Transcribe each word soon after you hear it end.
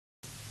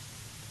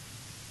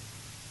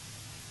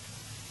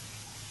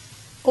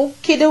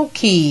Okie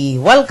dokie.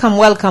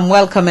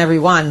 Welcome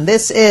everyone.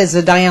 This is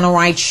the Diana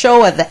Wright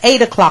Show at the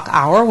 8 o'clock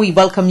hour. We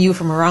welcome you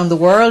from around the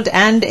world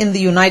and in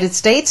the United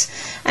States.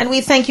 And we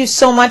thank you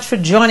so much for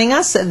joining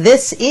us.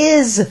 This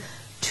is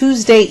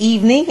Tuesday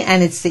evening,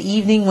 and it's the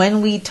evening when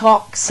we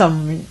talk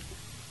some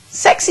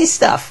sexy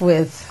stuff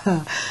with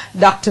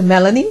Dr.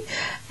 Melanie.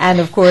 And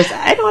of course,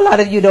 I know a lot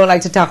of you don't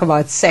like to talk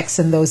about sex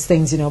and those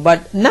things,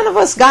 but none of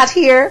us got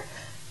here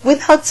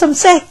without some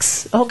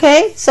sex,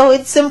 okay? So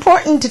it's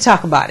important to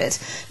talk about it.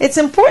 It's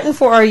important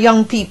for our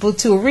young people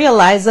to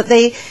realize that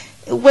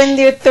when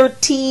they're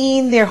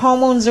 13, their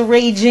hormones are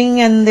raging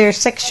and their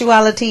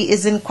sexuality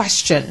is in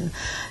question.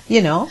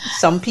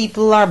 Some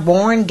people are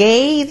born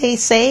gay, they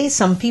say.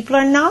 Some people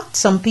are not.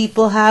 Some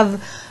people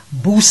have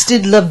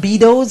boosted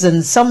libidos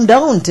and some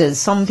don't.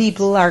 Some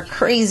people are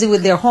crazy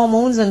with their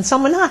hormones and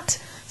some are not.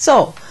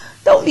 So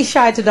don't be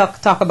shy to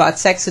talk about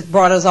sex. It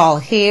brought us all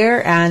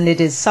here, and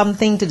it is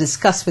something to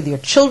discuss with your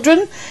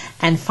children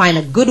and find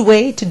a good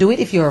way to do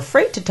it. If you're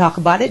afraid to talk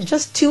about it,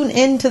 just tune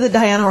in to the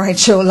Diana Wright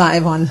Show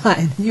live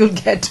online. You'll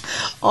get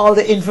all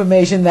the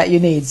information that you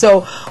need.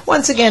 So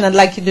once again, I'd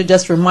like to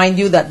just remind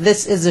you that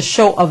this is a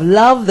show of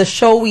love, the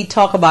show we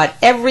talk about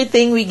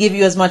everything. We give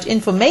you as much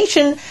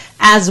information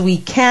as we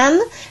can.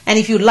 And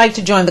if you'd like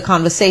to join the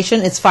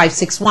conversation, it's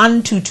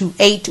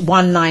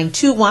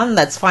 561-228-1921.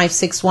 That's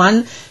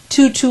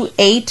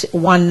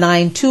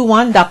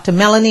 561-228-1921. Dr.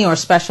 Melanie, our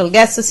special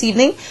guest this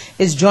evening,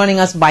 is joining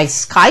us by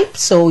Skype,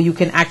 so you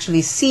can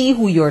actually see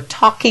who you're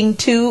talking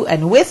to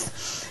and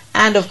with.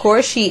 And of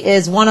course, she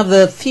is one of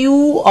the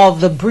few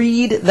of the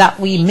breed that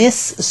we miss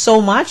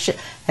so much,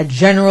 a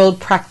general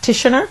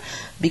practitioner,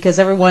 because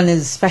everyone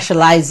is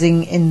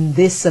specializing in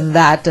this and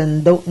that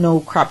and don't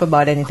know crap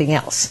about anything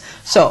else.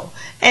 So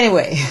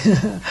anyway,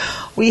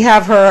 we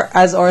have her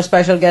as our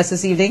special guest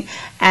this evening.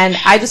 And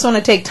I just want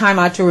to take time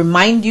out to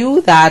remind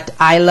you that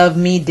I Love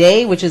Me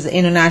Day, which is the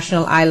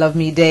International I Love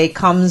Me Day,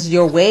 comes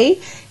your way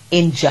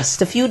in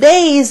just a few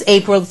days,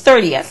 April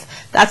 30th.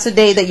 That's a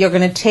day that you're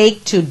going to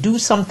take to do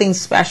something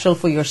special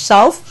for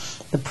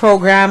yourself. The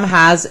program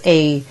has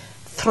a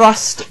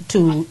thrust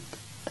to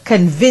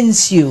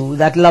convince you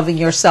that loving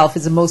yourself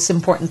is the most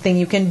important thing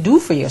you can do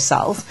for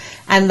yourself,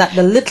 and that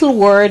the little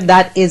word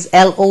that is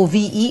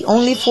LOVE,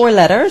 only 4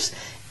 letters,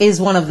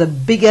 is one of the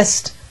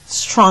biggest,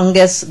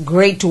 strongest,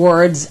 great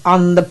words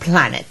on the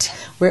planet.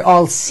 We're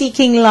all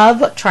seeking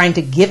love, trying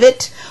to give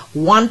it,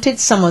 want it.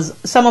 Some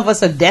of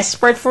us are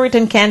desperate for it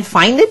and can't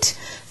find it.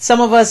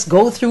 Some of us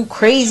go through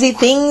crazy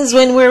things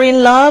when we're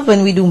in love,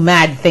 and we do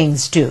mad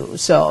things too.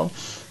 So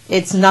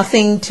it's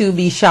nothing to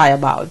be shy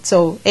about.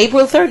 So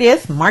April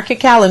 30th, mark your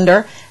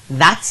calendar.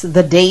 That's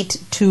the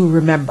date to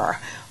remember.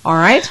 All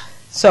right?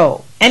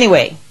 So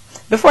anyway,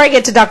 before I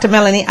get to Dr.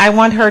 Melanie, I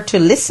want her to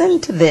listen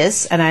to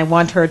this, and I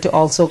want her to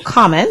also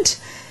comment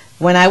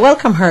when I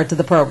welcome her to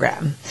the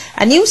program.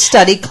 A new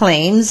study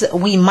claims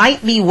we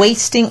might be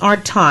wasting our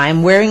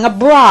time wearing a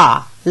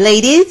bra.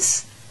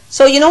 Ladies,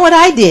 so you know what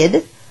I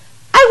did?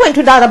 I went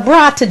without a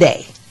bra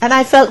today, and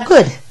I felt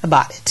good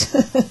about it.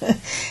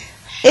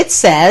 It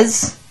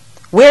says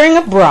wearing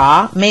a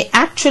bra may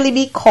actually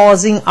be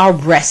causing our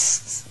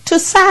breasts to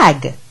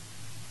sag.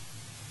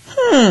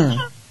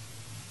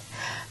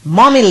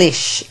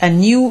 Mommylish, a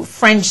new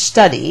French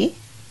study,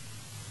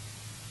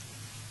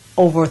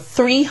 over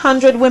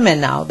 300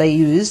 women now they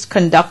used,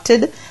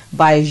 conducted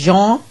by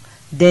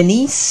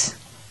Jean-Denis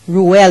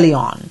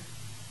Rouelion,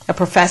 a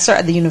professor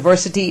at the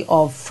University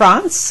of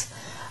France.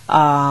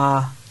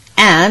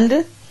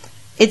 And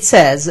it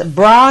says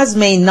bras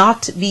may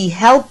not be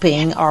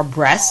helping our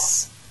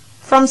breasts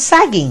from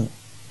sagging.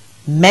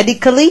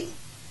 Medically,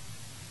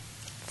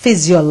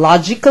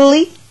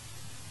 physiologically,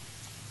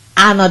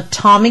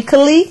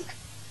 anatomically,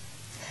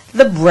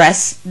 the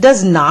breast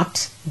does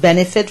not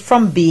benefit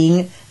from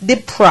being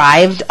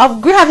deprived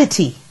of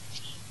gravity.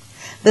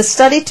 The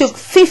study took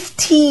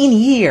 15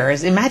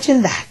 years,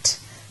 imagine that,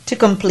 to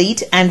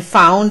complete, and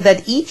found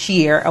that each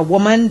year a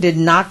woman did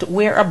not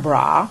wear a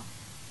bra,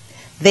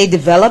 they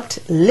developed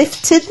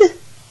lifted,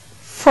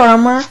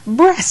 firmer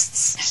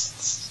breasts.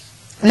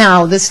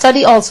 Now, the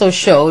study also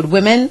showed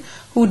women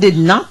who did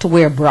not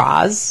wear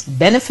bras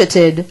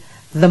benefited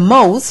the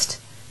most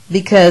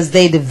because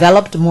they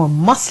developed more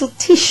muscle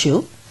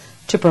tissue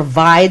to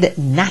provide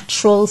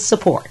natural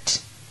support.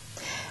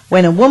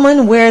 When a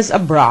woman wears a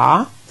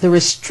bra, the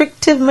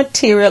restrictive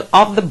material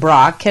of the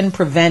bra can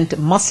prevent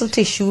muscle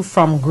tissue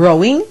from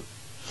growing,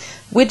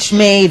 which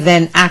may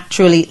then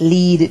actually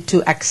lead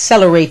to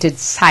accelerated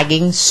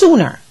sagging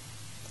sooner.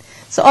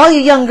 So all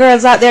you young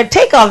girls out there,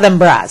 take off them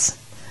bras.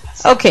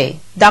 Okay,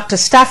 Dr.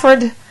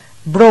 Stafford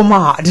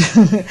Bromard,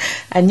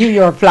 a New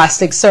York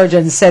plastic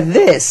surgeon, said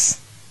this: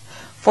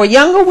 for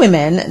younger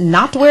women,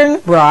 not wearing a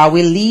bra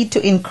will lead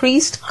to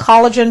increased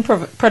collagen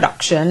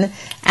production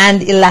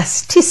and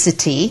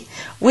elasticity,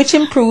 which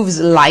improves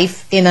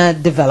life in a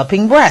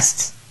developing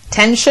breast.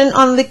 Tension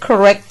on the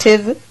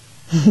connective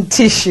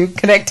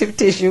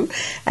tissue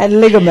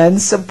and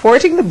ligaments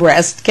supporting the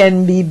breast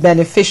can be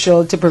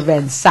beneficial to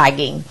prevent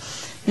sagging.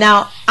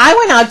 Now, I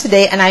went out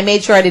today and I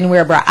made sure I didn't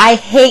wear a bra. I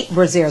hate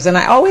brassieres, and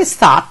I always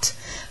thought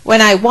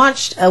when I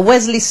watched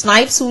Wesley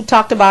Snipes, who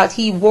talked about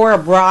he wore a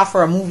bra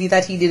for a movie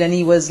that he did, and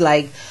he was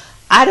like,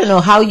 I don't know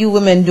how you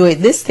women do it.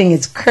 This thing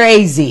is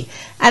crazy.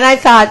 And I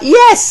thought,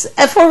 yes,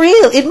 for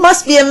real, it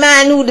must be a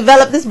man who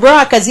developed this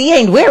bra because he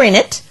ain't wearing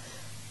it.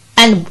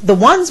 And the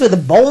ones with the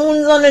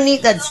bones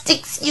underneath that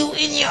sticks you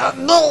in your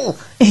bull,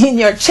 in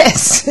your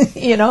chest,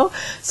 you know.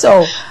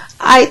 So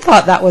I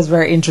thought that was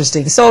very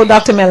interesting. So,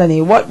 Dr.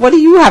 Melanie, what do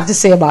you have to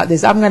say about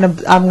this? I'm gonna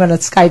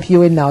Skype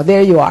you in now.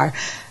 There you are.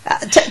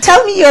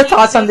 Tell me your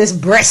thoughts on this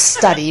breast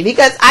study,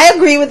 because I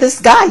agree with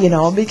this guy, you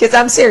know, because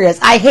I'm serious.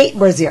 I hate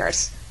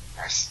brassieres.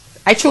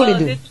 I truly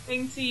do. Good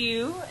evening to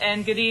you,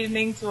 and good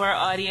evening to our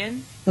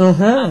audience.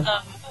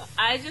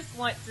 I just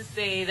want to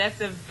say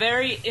that's a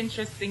very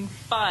interesting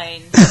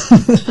find.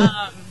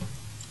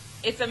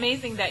 It's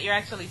amazing that you're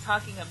actually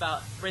talking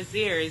about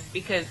brassieres,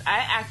 because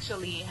I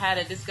actually had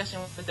a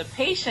discussion with a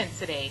patient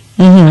today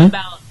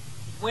about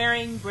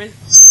wearing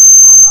a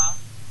bra,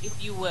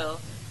 if you will.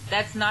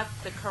 That's not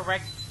the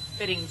correct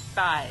fitting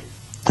size.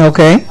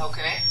 Okay.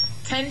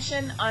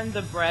 Tension on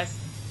the breast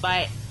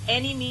by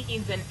any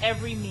means and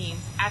every means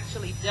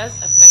actually does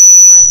affect the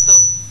breast.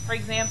 So, for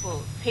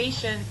example,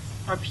 patients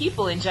or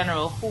people in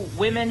general,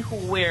 women who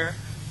wear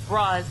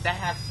bras that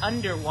have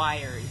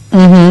underwires,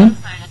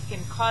 sometimes can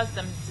cause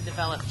them to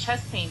develop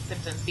chest pain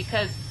symptoms,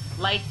 because,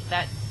 like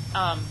that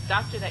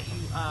doctor that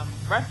you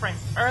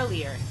referenced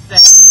earlier,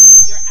 that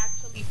you're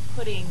actually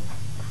putting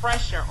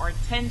pressure or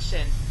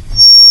tension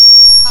on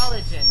the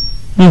collagen.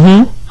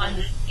 On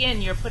the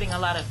skin, you're putting a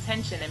lot of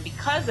tension, and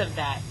because of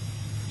that,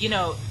 you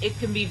know, it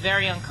can be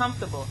very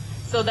uncomfortable.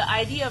 So the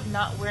idea of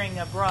not wearing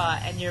a bra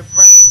and your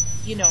breasts,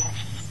 you know,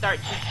 start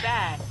to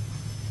sag,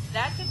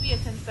 that could be a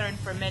concern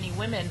for many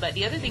women. But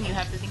the other thing you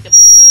have to think about,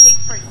 take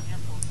for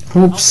example, a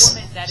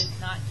woman that is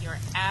not your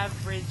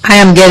average.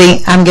 I'm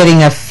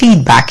getting a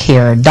feedback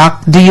here.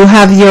 Doc, do you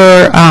have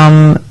your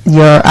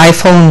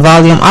iPhone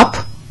volume up?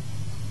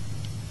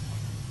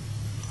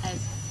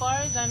 As far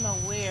as I'm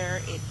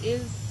aware, it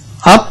is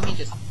up. Let me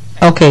just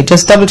check. Okay,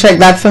 just double check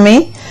that for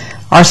me.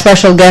 Our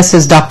special guest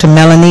is Dr.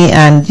 Melanie,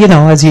 and, you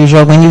know, as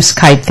usual, when you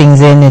Skype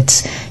things in,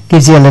 it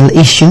gives you a little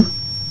issue,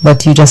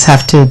 but you just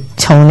have to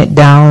tone it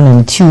down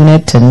and tune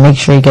it and make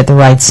sure you get the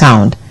right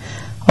sound.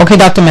 Okay,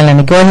 Dr.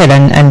 Melanie, go ahead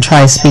and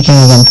try speaking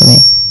again for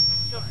me.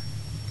 Sure.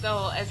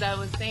 So, as I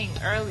was saying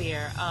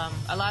earlier,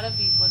 a lot of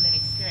these women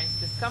experience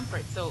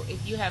discomfort. So,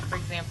 if you have, for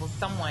example,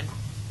 someone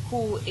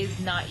who is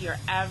not your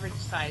average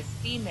size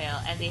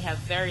female and they have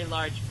very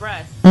large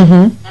breasts,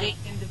 they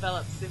can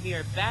develop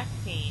severe back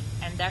pain,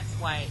 and that's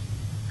why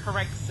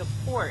correct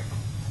support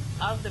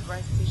of the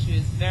breast tissue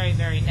is very,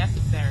 very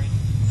necessary.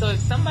 So if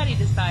somebody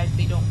decides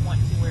they don't want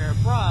to wear a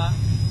bra,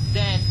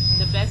 then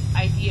the best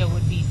idea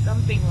would be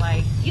something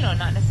like, you know,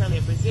 not necessarily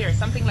a brassiere,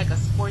 something like a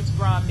sports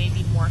bra,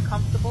 maybe more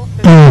comfortable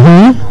for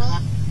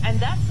the and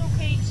that's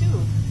okay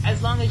too,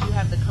 as long as you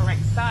have the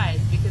correct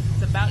size, because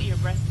it's about your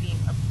breasts being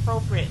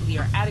appropriately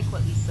or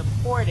adequately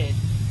supported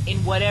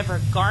in whatever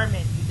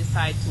garment you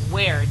decide to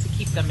wear to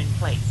keep them in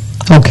place.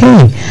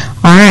 Okay.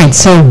 All right.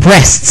 So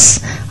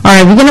breasts. All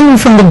right. We're going to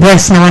move from the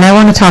breasts now, and I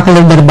want to talk a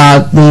little bit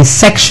about the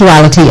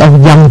sexuality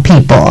of young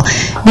people,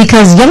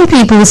 because young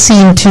people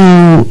seem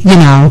to, you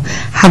know,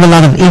 have a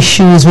lot of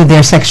issues with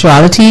their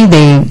sexuality.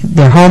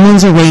 Their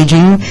hormones are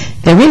raging.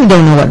 They really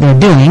don't know what they're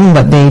doing,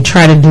 but they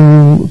try to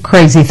do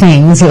crazy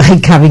things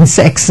like having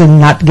sex and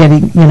not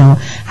getting, you know,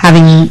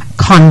 having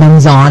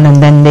condoms on,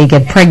 and then they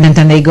get pregnant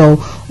and they go,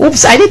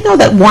 oops, I didn't know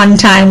that one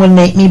time would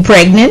make me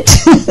pregnant.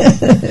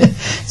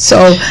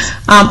 So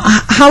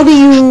how do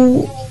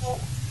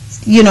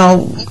you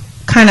know,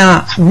 kind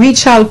of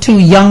reach out to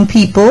young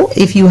people,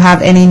 if you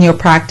have any in your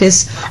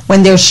practice,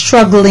 when they're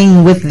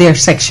struggling with their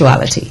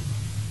sexuality?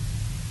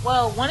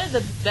 Well, one of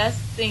the best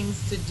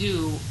things to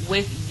do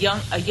with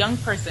a young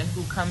person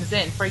who comes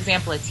in, for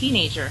example, a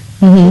teenager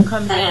who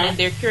comes in and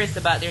they're curious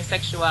about their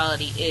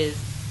sexuality, is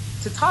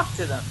to talk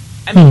to them.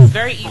 I mean, it's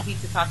very easy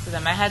to talk to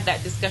them. I had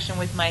that discussion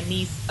with my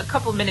niece a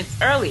couple minutes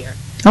earlier.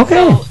 Okay.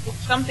 So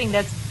it's something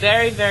that's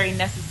very, very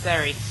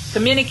necessary.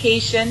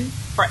 Communication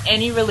for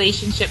any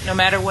relationship, no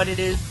matter what it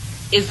is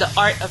the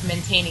art of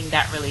maintaining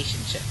that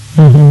relationship.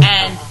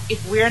 And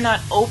if we're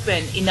not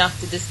open enough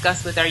to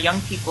discuss with our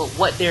young people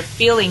what their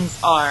feelings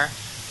are,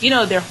 you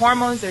know, their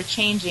hormones are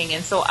changing.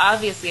 And so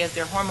obviously as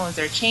their hormones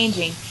are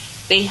changing,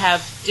 they have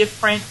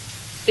different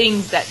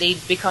things that they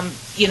become,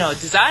 you know,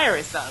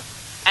 desirous of.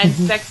 And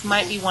sex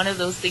might be one of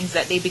those things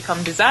that they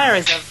become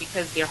desirous of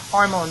because their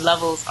hormone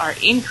levels are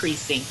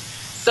increasing.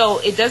 So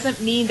it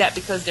doesn't mean that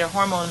because their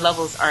hormone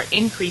levels are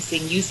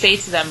increasing, you say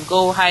to them,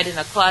 go hide in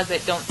a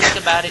closet, don't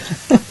think about it,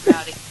 just talk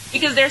about it.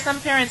 Because there are some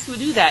parents who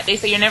do that. They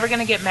say, you're never going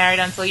to get married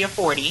until you're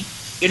 40.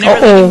 You're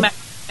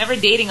never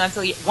dating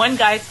until you... One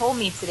guy told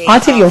me today...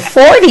 Until you're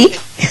 40?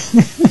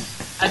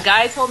 A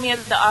guy told me at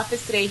the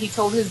office today, he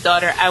told his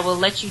daughter, I will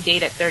let you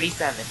date at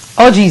 37.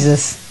 Oh,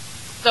 Jesus.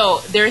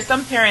 So there are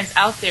some parents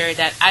out there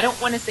that I don't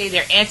want to say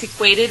they're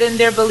antiquated in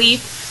their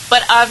belief,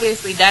 but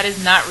obviously that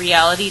is not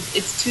reality.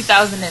 It's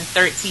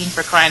 2013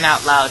 for crying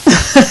out loud.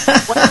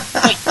 When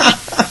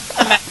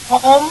I'm at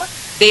home,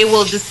 they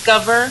will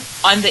discover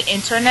on the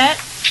internet.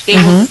 They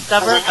will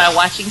discover by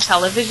watching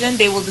television.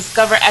 They will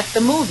discover at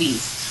the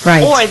movies.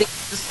 Right. Or they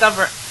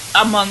discover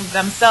among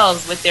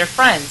themselves with their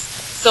friends.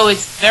 So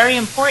it's very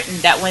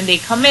important that when they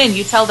come in,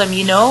 you tell them,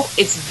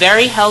 it's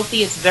very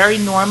healthy, it's very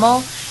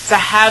normal to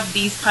have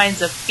these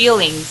kinds of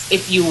feelings,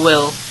 if you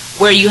will,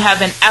 where you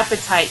have an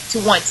appetite to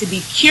want to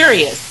be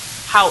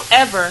curious.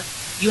 However,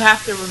 you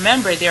have to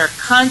remember there are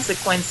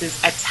consequences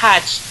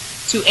attached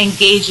to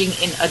engaging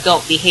in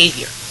adult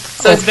behavior.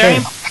 So it's very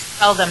important to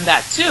tell them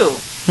that too.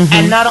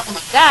 And not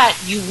only that,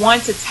 you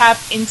want to tap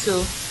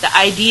into the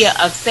idea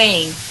of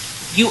saying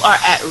you are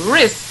at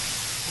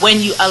risk when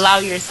you allow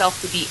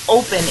yourself to be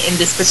open in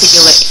this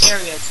particular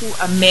area to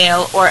a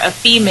male or a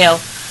female.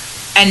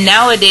 And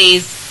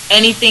nowadays,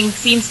 anything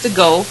seems to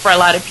go for a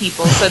lot of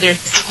people. So there's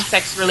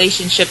same-sex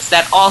relationships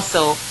that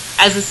also,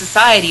 as a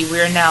society,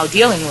 we're now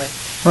dealing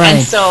with. Right.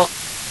 And so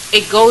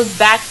it goes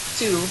back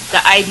to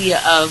the idea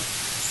of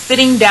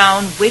sitting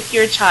down with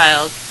your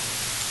child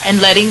and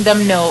letting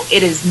them know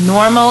it is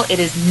normal, it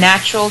is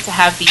natural to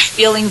have these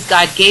feelings.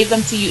 God gave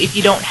them to you. If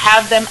you don't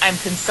have them, I'm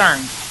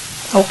concerned.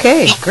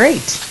 Okay,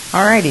 great.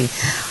 Alrighty.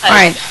 All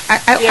right.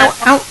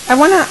 I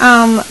want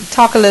to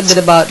talk a little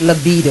bit about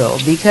libido,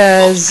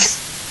 because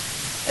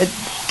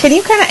can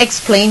you kind of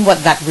explain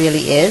what that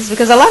really is?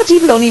 Because a lot of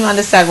people don't even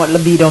understand what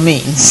libido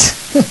means.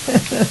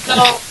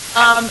 So,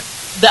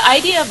 the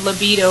idea of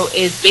libido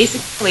is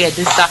basically a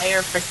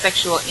desire for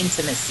sexual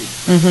intimacy.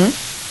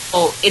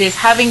 So it is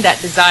having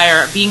that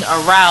desire, being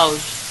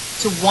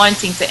aroused to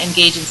wanting to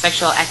engage in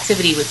sexual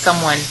activity with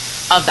someone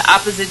of the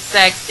opposite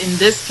sex. In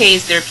this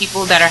case, there are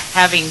people that are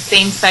having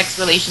same-sex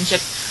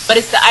relationships, but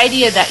it's the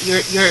idea that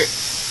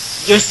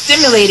you're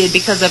stimulated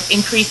because of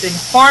increase in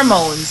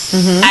hormones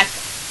at a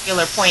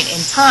particular point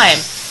in time.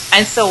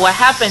 And so what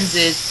happens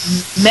is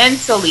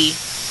mentally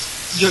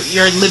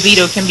your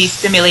libido can be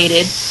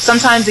stimulated.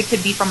 Sometimes it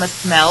could be from a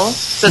smell,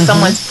 so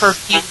someone's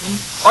perfume,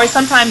 or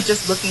sometimes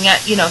just looking at,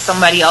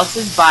 somebody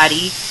else's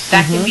body.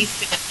 That can be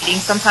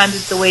stimulating. Sometimes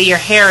it's the way your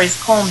hair is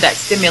combed that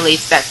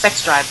stimulates that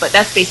sex drive. But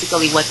that's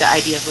basically what the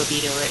idea of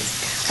libido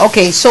is.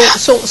 Okay, so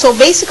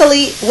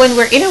basically, when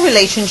we're in a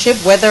relationship,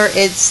 whether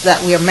it's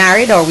that we're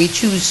married or we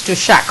choose to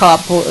shack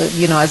up,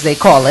 as they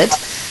call it,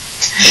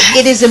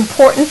 it is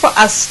important for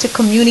us to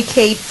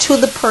communicate to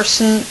the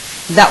person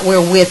that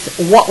we're with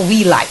what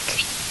we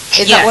like.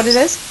 Is that what it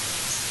is?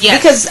 Yes.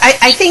 Because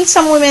I think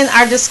some women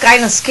are just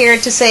kind of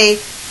scared to say,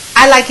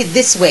 I like it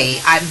this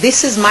way.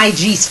 This is my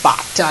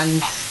G-spot.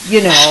 And,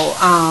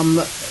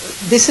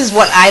 this is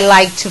what I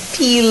like to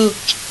feel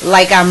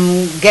like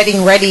I'm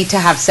getting ready to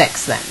have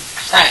sex then.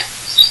 Right.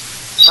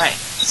 Right.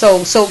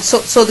 So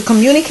the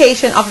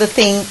communication of the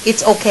thing,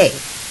 it's okay.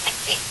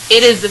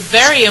 It is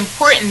very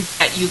important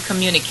that you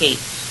communicate.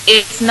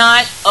 It's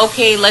not,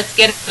 okay, let's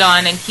get it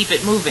on and keep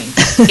it moving.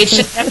 It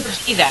should never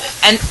be that.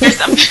 And there's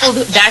some people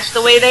that's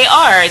the way they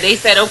are. They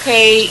said,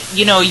 okay,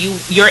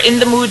 you're in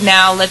the mood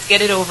now, let's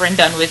get it over and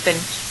done with, and,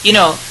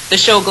 the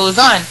show goes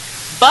on.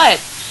 But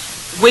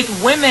with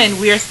women,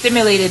 we are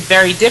stimulated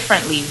very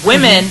differently.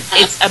 Women,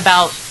 it's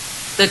about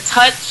the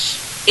touch,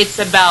 it's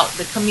about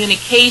the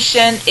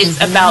communication, it's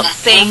about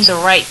saying the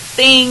right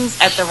things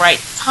at the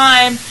right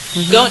time.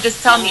 Don't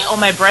just tell me, oh,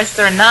 my breasts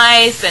are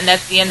nice, and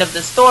that's the end of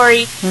the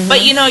story.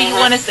 But, you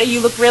want to say,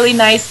 you look really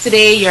nice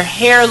today, your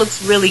hair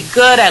looks really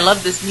good, I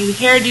love this new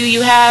hairdo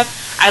you have,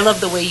 I love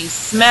the way you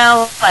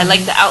smell, I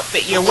like the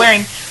outfit you're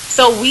wearing.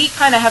 So we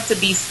kind of have to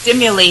be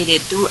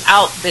stimulated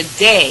throughout the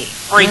day,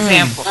 for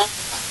example.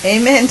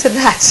 Amen to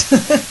that.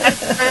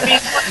 That's very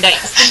important that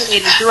you're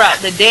stimulated throughout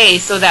the day,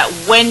 so that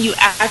when you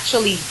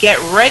actually get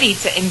ready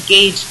to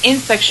engage in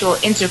sexual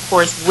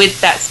intercourse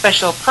with that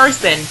special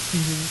person,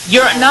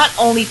 you're not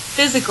only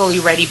physically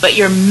ready, but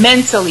you're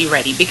mentally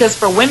ready. Because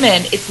for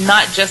women, it's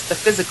not just the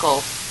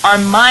physical. Our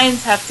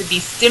minds have to be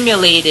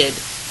stimulated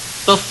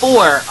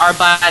before our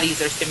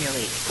bodies are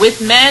stimulated.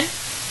 With men,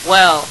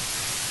 well,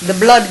 the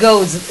blood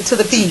goes to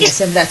the penis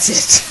and that's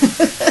it.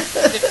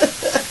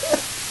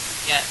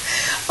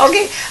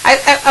 Okay,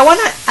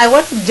 I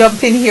want to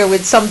jump in here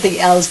with something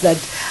else that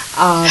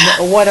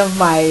one of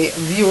my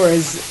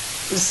viewers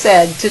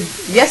said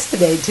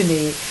yesterday to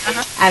me,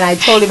 and I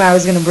told him I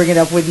was going to bring it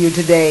up with you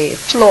today.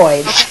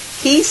 Floyd,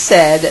 he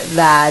said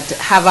that,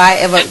 have I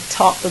ever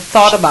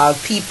thought about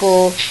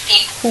people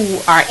who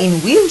are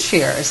in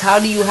wheelchairs? How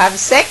do you have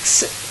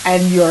sex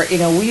and you're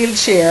in a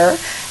wheelchair?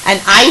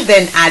 And I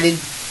then added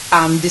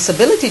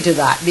disability to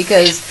that,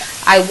 because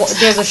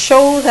there's a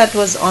show that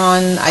was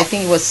on, I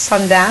think it was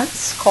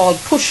Sundance, called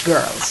Push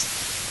Girls.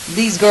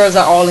 These girls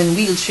are all in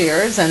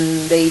wheelchairs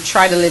and they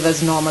try to live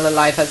as normal a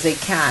life as they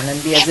can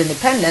and be as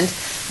independent.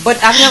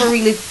 But I've never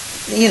really,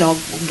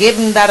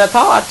 given that a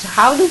thought.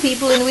 How do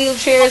people in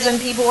wheelchairs and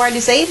people who are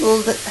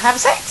disabled have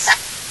sex?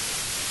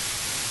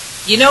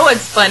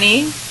 What's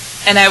funny,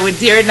 and I would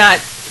dare not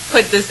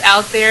put this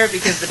out there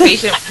because the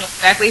patient knows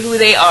exactly who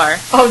they are.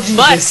 Oh, Jesus.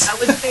 But I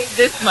would say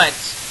this much.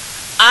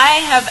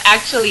 I have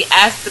actually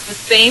asked the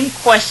same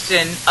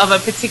question of a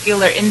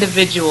particular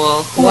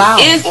individual who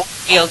is in a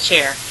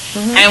wheelchair.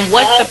 And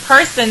what the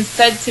person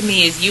said to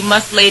me is, you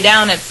must lay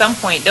down at some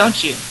point,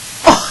 don't you?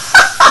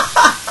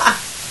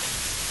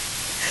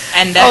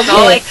 And that's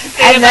all I can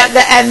say about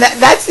that.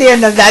 That's the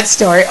end of that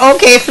story.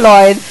 Okay,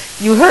 Floyd,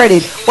 you heard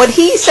it. What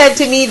he said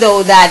to me,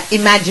 though, that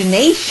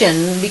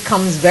imagination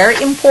becomes very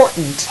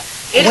important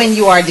when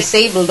you are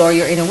disabled or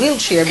you're in a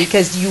wheelchair,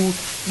 because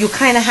you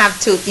kind of have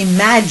to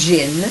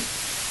imagine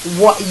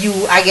what you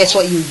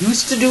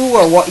used to do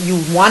or what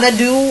you want to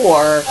do,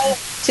 or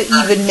to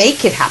even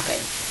make it happen.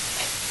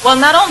 Well,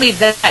 not only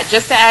that,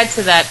 just to add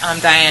to that,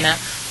 Diana,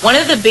 one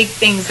of the big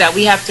things that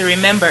we have to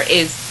remember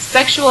is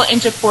sexual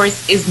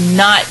intercourse is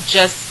not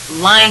just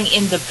lying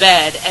in the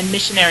bed and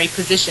missionary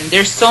position.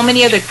 There's so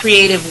many other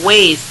creative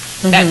ways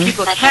that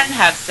people can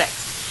have sex.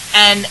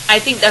 And I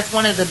think that's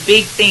one of the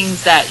big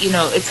things that,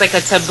 it's like a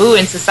taboo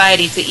in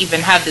society to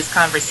even have this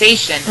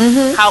conversation.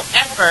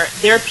 However,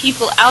 there are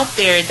people out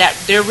there that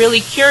they're really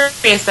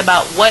curious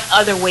about what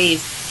other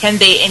ways can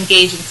they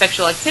engage in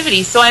sexual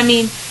activity. So, I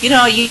mean,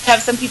 you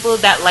have some people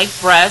that like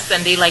breasts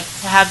and they like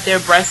to have their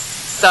breasts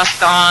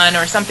sucked on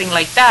or something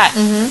like that.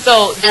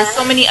 So there's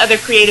so many other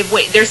creative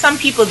ways. There's some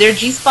people, their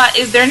G-spot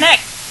is their neck.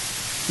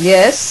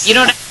 Yes. You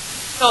know what I mean?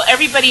 So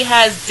everybody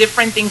has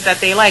different things that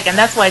they like, and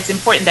that's why it's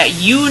important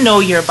that you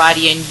know your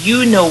body and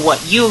you know what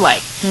you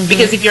like.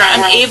 Because if you're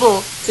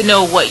unable to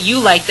know what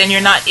you like, then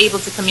you're not able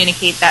to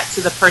communicate that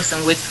to the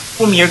person with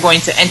whom you're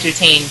going to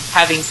entertain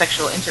having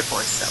sexual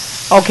intercourse.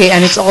 So. Okay,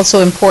 and it's also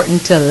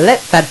important to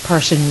let that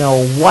person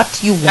know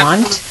what you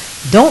want.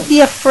 Don't be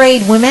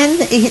afraid, women.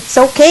 It's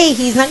okay.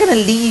 He's not going to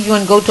leave you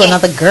and go to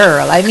another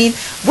girl. I mean,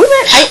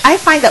 women, I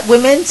find that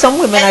some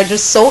women are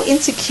just so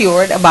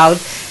insecure about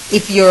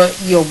if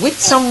you're with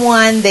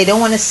someone, they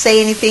don't want to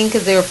say anything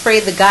because they're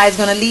afraid the guy's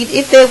going to leave.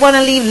 If they want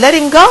to leave, let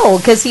him go,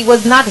 because he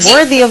was not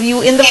worthy of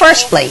you in the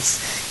first place.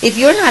 If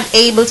you're not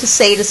able to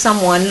say to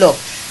someone, look,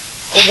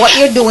 what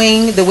you're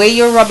doing, the way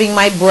you're rubbing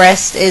my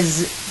breast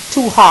is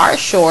too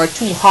harsh or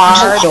too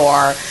hard,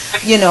 or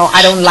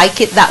I don't like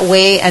it that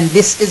way, and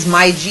this is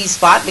my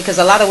G-spot, because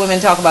a lot of women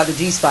talk about the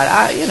G-spot.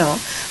 I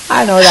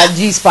know that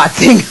G-spot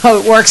thing, how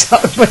it works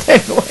out, but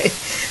anyway,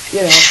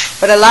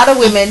 but a lot of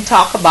women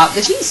talk about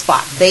the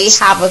G-spot. They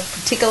have a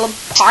particular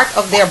part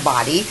of their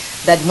body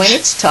that when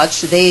it's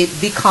touched, they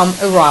become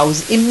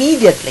aroused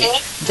immediately,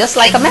 just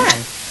like a man.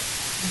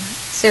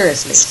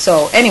 Seriously.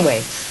 So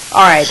anyway,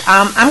 all right,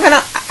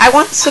 I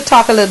want us to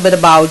talk a little bit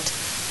about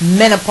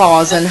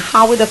menopause and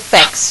how it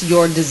affects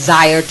your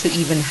desire to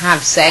even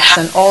have sex.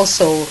 And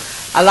also,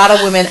 a lot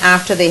of women,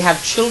 after they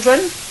have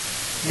children,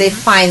 they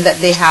find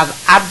that they have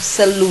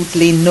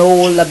absolutely no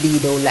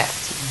libido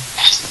left.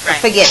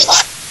 Forget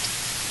it.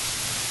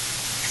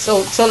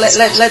 So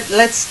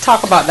let's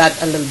talk about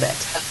that a little bit.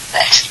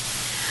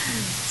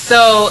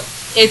 So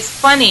it's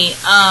funny.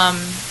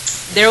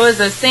 There was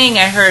a saying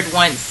I heard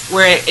once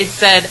where it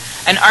said,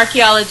 an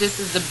archaeologist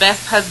is the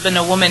best husband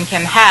a woman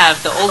can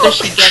have. The older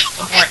she gets,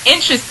 the more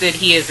interested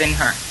he is in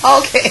her.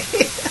 Okay.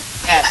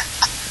 Yeah.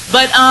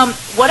 But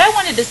what I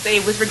wanted to say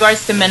with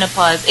regards to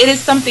menopause, it is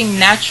something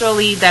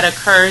naturally that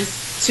occurs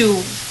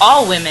to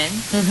all women.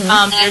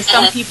 There's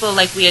some people,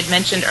 like we had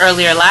mentioned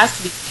earlier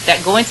last week,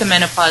 that go into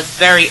menopause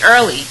very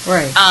early.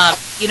 Right.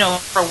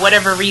 For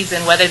whatever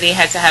reason, whether they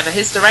had to have a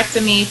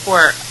hysterectomy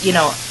for,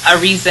 a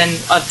reason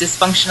of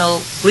dysfunctional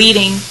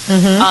bleeding,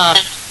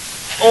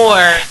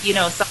 or,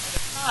 some other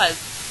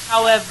cause.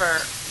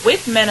 However,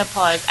 with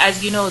menopause,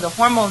 as you know, the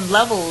hormone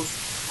levels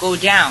go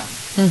down.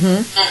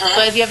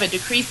 So if you have a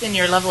decrease in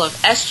your level of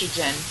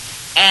estrogen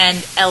and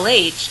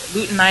LH,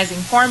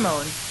 luteinizing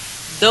hormone,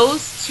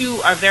 those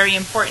two are very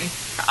important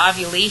for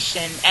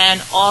ovulation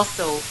and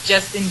also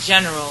just in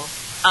general,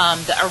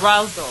 the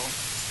arousal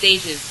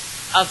stages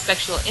of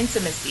sexual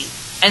intimacy.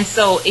 And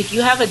so if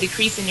you have a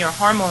decrease in your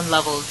hormone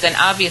levels, then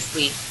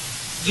obviously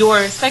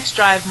your sex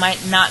drive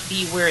might not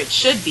be where it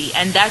should be.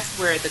 And that's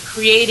where the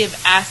creative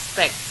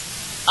aspect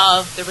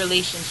of the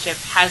relationship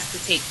has to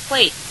take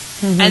place.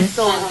 And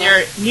so there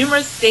are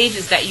numerous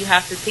stages that you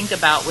have to think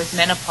about with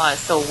menopause.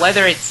 So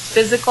whether it's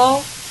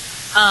physical,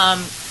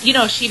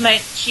 she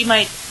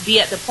might be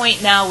at the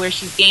point now where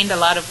she's gained a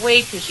lot of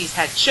weight because she's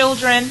had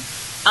children,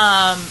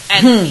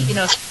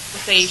 and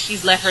say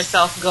she's let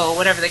herself go,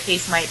 whatever the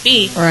case might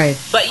be. Right.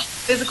 But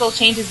physical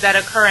changes that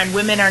occur, and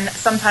women are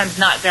sometimes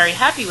not very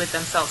happy with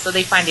themselves, so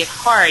they find it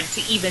hard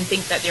to even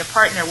think that their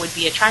partner would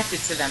be attracted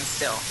to them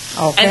still.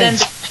 Okay. And then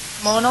the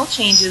hormonal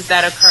changes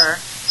that occur.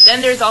 Then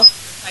there's also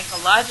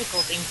psychological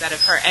things that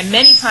occur, and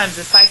many times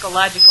the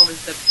psychological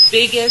is the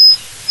biggest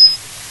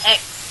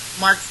X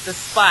marks the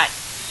spot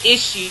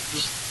issue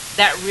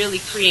that really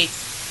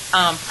creates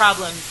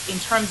problems in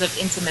terms of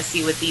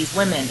intimacy with these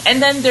women.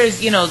 And then there's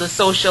the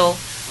social,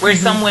 where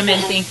some women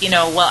think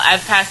well,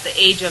 I've passed the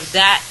age of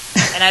that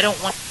and I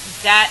don't want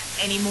that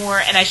anymore,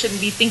 and I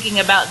shouldn't be thinking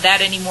about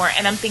that anymore.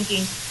 And I'm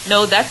thinking,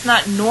 no, that's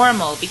not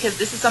normal, because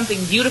this is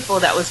something beautiful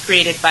that was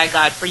created by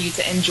God for you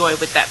to enjoy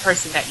with that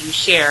person that you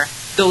share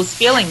those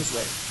feelings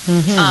with.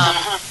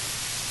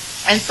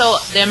 And so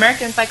the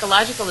American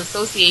Psychological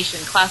Association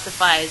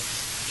classifies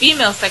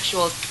female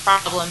sexual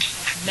problems,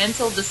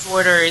 mental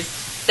disorders.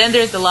 Then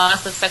there's the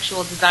loss of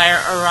sexual desire,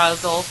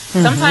 arousal.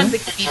 Sometimes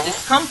it can be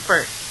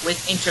discomfort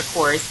with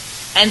intercourse.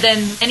 And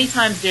then many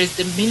times there's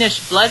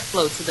diminished blood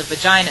flow to the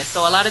vagina.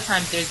 So a lot of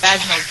times there's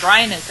vaginal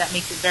dryness that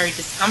makes it very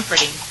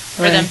discomforting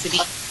for them to be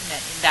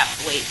intimate in that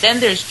way. Then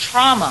there's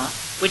trauma,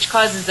 which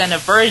causes an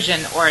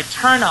aversion or a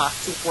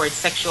turn-off towards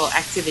sexual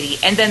activity.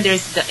 And then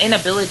there's the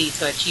inability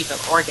to achieve an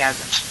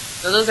orgasm.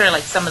 So those are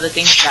like some of the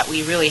things that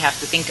we really have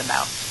to think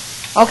about.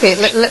 Okay,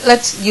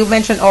 you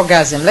mentioned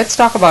orgasm. Let's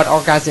talk about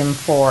orgasm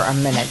for a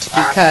minute,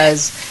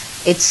 because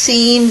it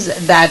seems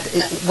that,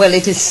 well,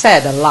 it is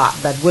said a lot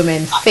that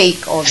women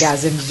fake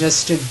orgasms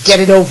just to get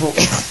it over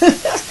with.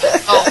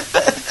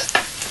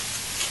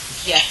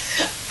 Yes.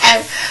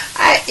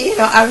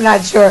 I'm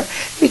not sure,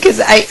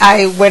 because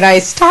when I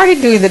started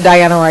doing the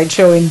Diana Wright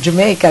show in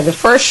Jamaica, the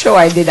first show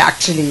I did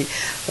actually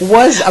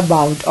was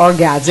about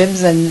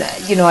orgasms, and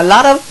a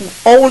lot of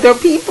older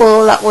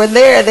people that were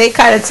there, they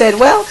kind of said,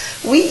 well,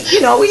 we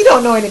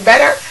don't know any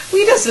better.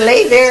 We just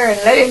lay there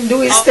and let him do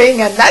his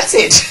thing, and that's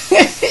it.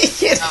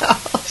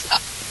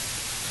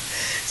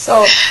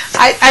 So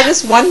I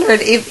just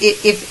wondered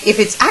if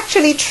it's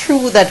actually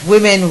true that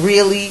women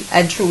really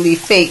and truly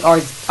fake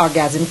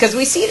orgasm, because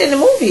we see it in the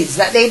movies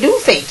that they do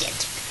fake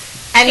it,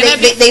 and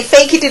they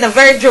fake it in a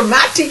very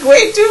dramatic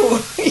way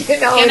too.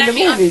 In the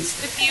movies.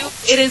 With you,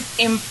 it is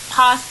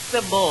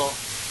impossible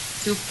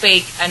to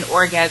fake an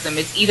orgasm.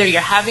 It's either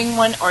you're having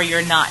one or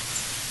you're not.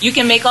 You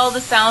can make all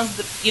the sounds,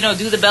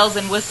 do the bells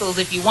and whistles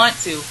if you want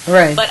to.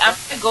 Right. But I'm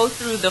going to go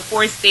through the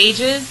 4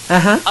 stages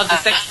of the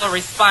sexual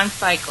response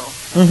cycle.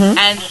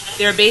 And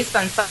they're based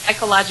on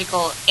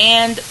psychological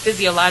and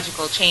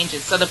physiological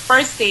changes. So the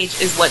first stage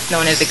is what's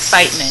known as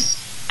excitement.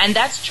 And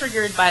that's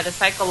triggered by the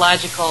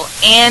psychological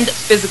and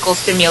physical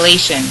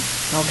stimulation.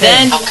 Okay.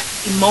 Then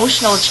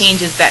emotional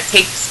changes that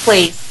takes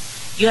place.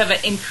 You have an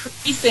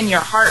increase in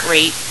your heart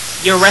rate,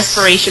 your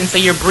respiration, so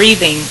you're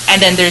breathing,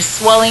 and then there's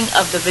swelling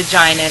of the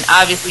vagina and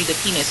obviously the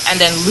penis, and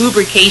then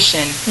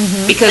lubrication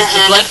because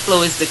the blood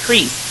flow is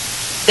decreased.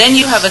 Then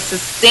you have a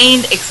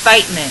sustained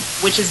excitement,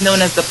 which is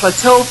known as the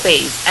plateau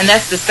phase, and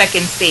that's the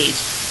second stage.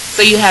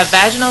 So you have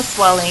vaginal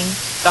swelling,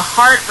 the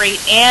heart rate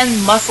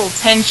and muscle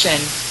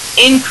tension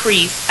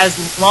increase as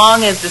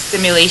long as the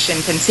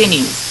stimulation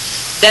continues.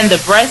 Then the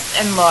breasts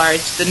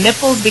enlarge, the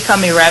nipples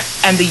become erect,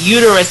 and the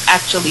uterus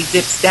actually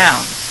dips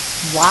down.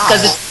 Wow.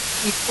 Because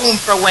it's room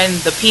for when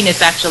the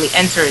penis actually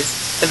enters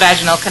the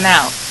vaginal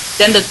canal.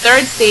 Then the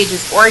third stage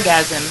is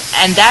orgasm,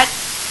 and that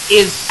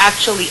is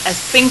actually a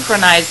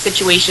synchronized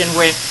situation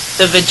where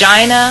the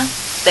vagina,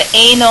 the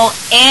anal,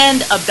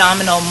 and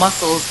abdominal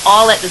muscles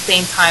all at the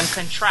same time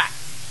contract.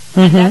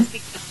 And that's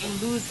because you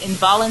lose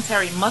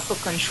involuntary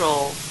muscle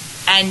control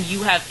and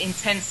you have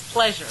intense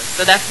pleasure.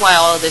 So that's why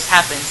all of this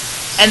happens.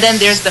 And then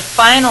there's the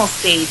final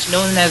stage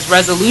known as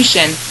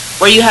resolution,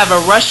 where you have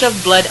a rush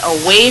of blood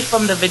away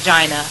from the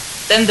vagina.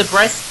 Then the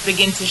breasts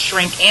begin to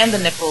shrink and the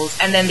nipples,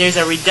 and then there's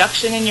a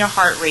reduction in your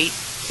heart rate,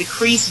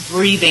 decreased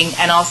breathing,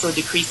 and also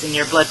decrease in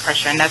your blood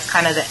pressure. And that's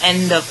kind of the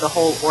end of the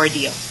whole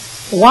ordeal.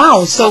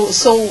 Wow. So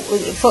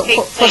for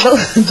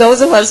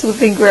those of us who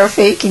think we're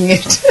faking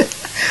it,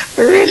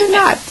 we're really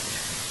not.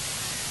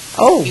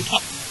 Oh,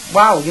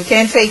 wow, you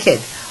can't fake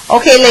it.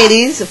 Okay,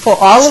 ladies, for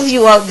all of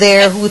you out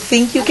there who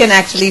think you can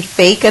actually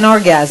fake an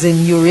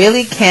orgasm, you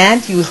really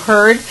can't. You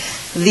heard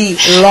the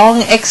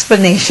long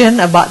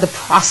explanation about the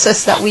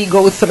process that we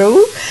go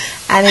through,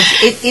 and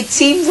it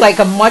seems like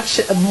a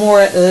much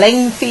more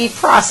lengthy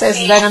process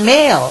than a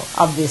male,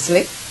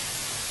 obviously,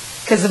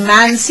 because the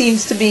man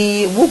seems to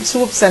be whoops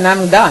whoops and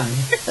I'm done.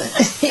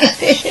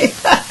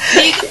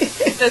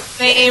 The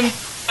same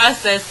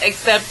process,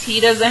 except he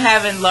doesn't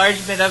have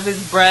enlargement of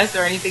his breast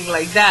or anything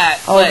like that.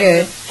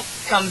 Okay. But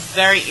becomes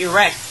very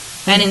erect,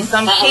 and in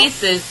some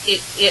cases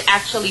it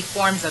actually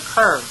forms a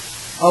curve.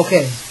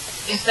 Okay.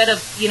 Instead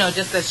of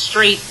just a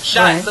straight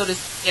shot, so to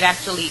speak, it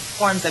actually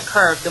forms a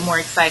curve the more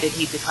excited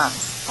he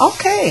becomes.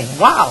 Okay.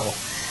 Wow.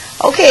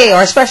 Okay,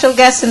 our special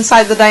guest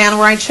inside the Diana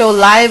Wright Show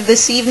live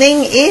this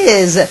evening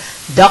is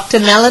Dr.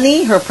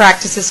 Melanie. Her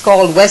practice is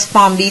called West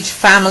Palm Beach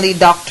Family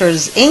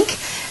Doctors Inc.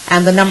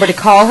 And the number to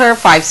call her,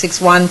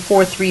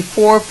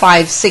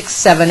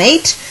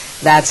 561-434-5678.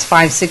 That's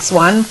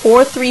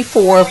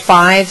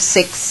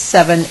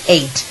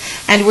 561-434-5678.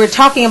 And we're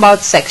talking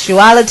about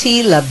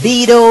sexuality,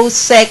 libido,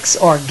 sex,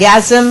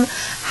 orgasm,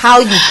 how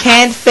you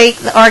can't fake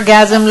the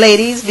orgasm,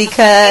 ladies,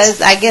 because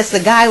I guess the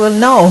guy will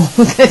know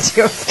that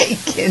you're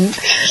faking.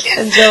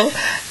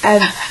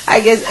 And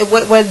I guess,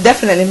 well,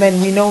 definitely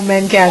we know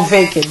men can't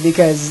fake it,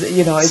 because,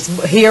 it's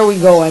here we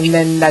go and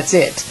then that's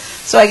it.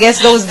 So I guess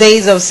those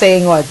days of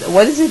saying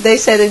what is it they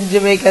said in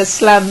Jamaica?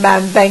 Slam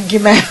bam, thank you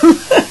ma'am.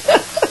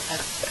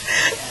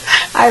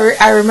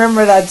 I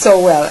remember that so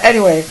well.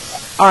 Anyway,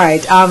 all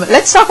right.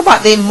 Let's talk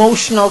about the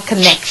emotional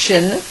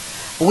connection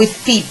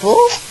with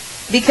people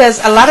Because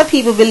a lot of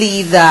people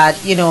believe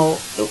that, you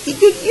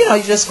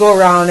just go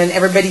around and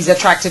everybody's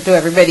attracted to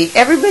everybody.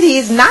 Everybody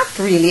is not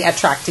really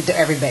attracted to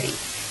everybody.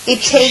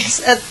 It takes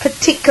a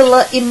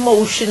particular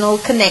emotional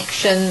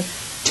connection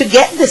to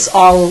get this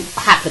all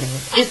happening,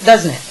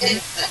 doesn't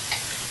it?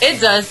 It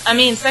does. I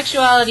mean,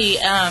 sexuality,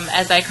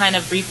 as I kind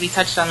of briefly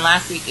touched on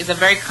last week, is a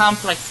very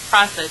complex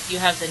process. You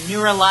have the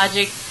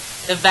neurologic,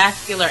 the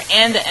vascular,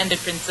 and the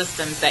endocrine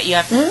systems that you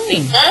have to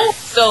think.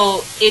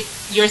 So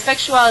your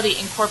sexuality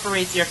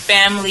incorporates your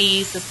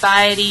family,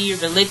 society, your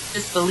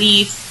religious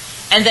beliefs,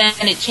 and then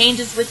it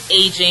changes with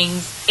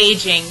aging,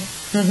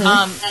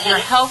 your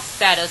health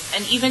status,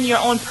 and even your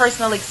own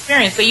personal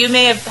experience. So you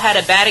may have had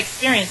a bad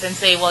experience and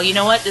say, well, you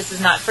know what, this is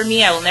not for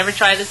me. I will never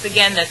try this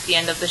again. That's the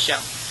end of the show.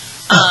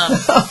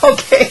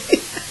 Okay.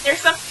 There's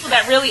some people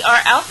that really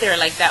are out there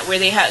like that, where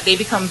they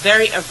become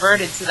very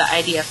averted to the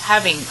idea of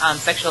having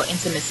sexual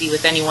intimacy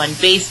with anyone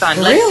based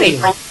on, let's say,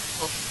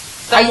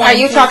 are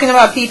you talking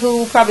about people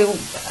who probably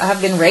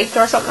have been raped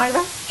or something like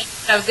that?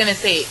 I was going to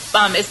say,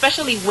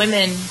 especially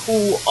women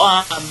who,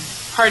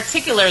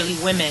 particularly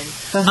women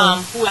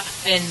who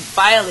have been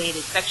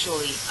violated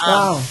sexually.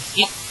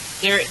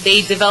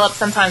 They develop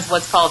sometimes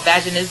what's called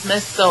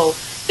vaginismus, so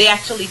they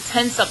actually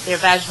tense up their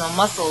vaginal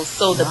muscles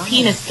so the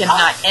penis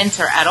cannot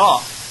enter at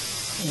all.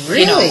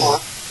 Really?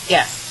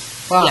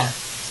 Yes. Wow. Yes.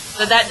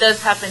 So that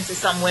does happen to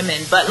some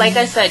women. But like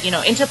I said,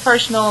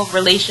 interpersonal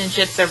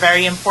relationships are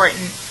very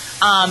important.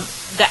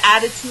 The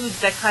attitudes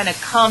that kind of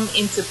come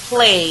into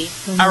play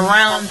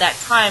around that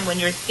time when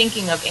you're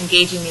thinking of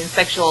engaging in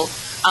sexual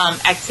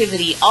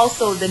activity.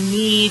 Also the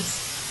needs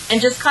and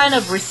just kind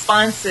of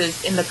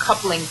responses in the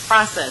coupling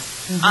process.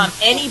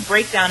 Any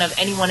breakdown of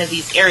any one of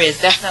these areas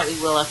definitely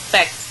will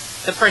affect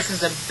the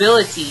person's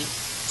ability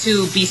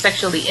to be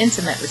sexually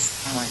intimate with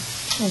someone.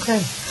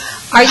 Okay.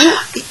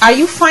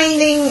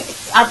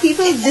 Are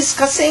people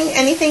discussing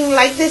anything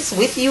like this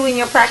with you in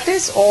your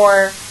practice,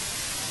 or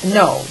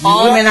no?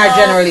 Women are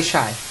generally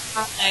shy.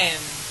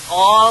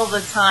 All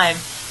the time.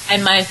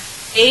 And my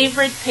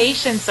favorite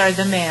patients are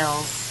the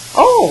males.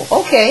 Oh,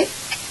 okay.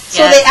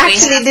 So Yes, they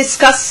actually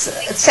discuss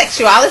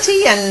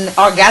sexuality and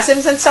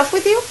orgasms and stuff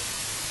with you?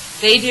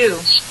 They do.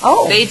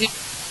 Oh. They do.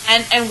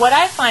 And what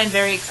I find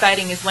very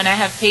exciting is when I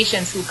have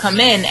patients who come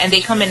in and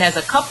they come in as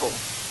a couple.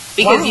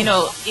 Because,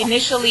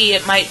 initially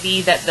it might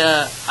be that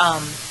the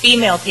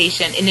female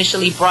patient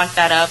initially brought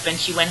that up and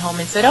she went home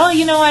and said,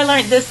 I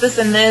learned this, this,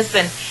 and this,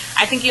 and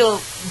I think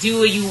you'll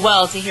do you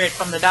well to hear it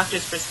from the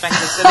doctor's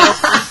perspective. So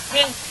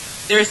they'll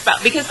their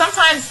spouse, because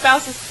sometimes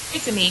spouses say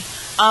to me,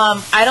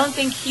 I don't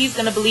think he's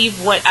going to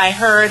believe what I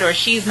heard, or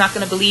she's not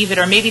going to believe it,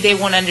 or maybe they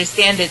won't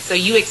understand it, so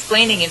you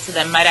explaining it to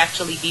them might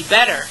actually be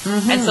better.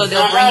 And so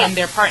they'll bring in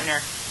their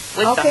partner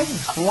with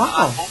them.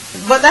 Wow.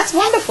 But that's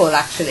wonderful,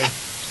 actually.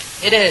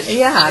 It is.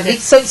 Yeah. It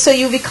is. So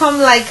you become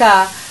like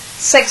a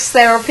sex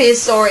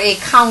therapist or a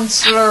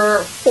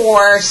counselor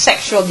for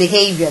sexual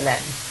behavior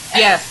then?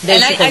 Yes.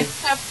 Basically. And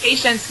I have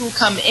patients who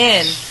come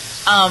in,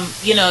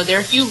 there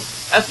are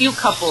a few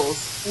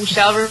couples who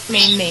shall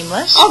remain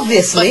nameless.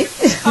 Obviously.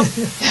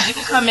 They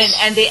come in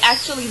and they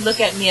actually look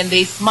at me and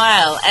they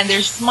smile, and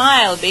their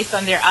smile based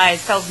on their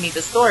eyes tells me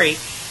the story.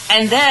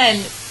 And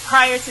then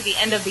prior to the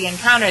end of the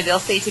encounter, they'll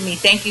say to me,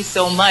 "Thank you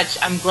so much.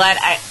 I'm glad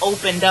I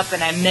opened up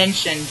and I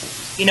mentioned,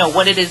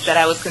 what it is that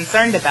I was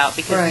concerned about,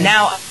 because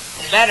now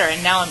I'm better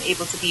and now I'm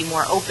able to be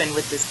more open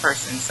with this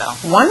person." So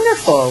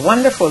wonderful.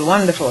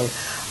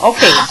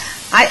 Okay.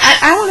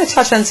 I want to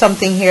touch on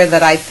something here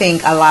that I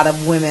think a lot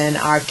of women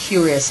are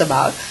curious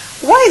about.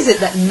 Why is it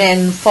that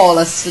men fall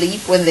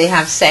asleep when they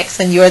have sex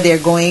and you're there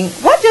going,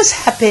 what just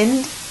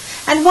happened?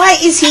 And why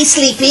is he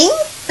sleeping?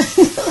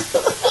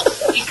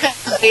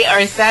 Because they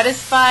are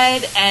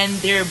satisfied and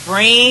their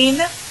brain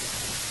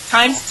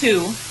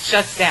 ×2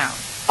 shuts down.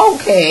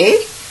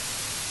 Okay.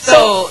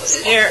 So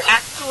their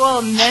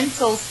actual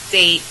mental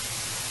state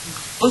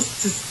goes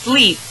to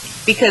sleep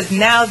because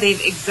now they've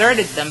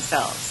exerted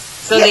themselves.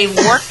 So they've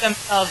worked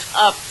themselves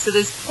up to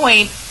this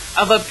point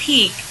of a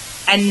peak.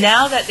 And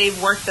now that they've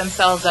worked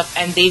themselves up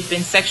and they've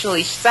been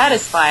sexually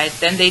satisfied,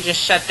 then they just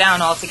shut down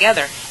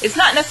altogether. It's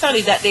not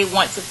necessarily that they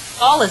want to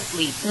fall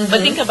asleep,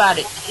 but think about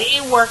it.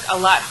 They work a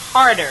lot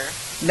harder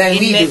than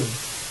we do,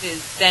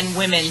 than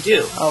women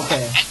do.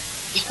 Okay.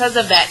 Because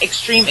of that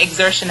extreme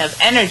exertion of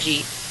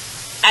energy,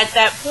 at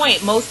that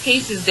point, most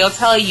cases they'll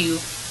tell you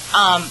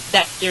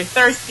that they're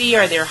thirsty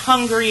or they're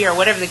hungry or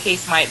whatever the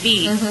case might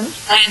be,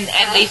 and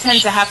they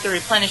tend to have to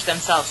replenish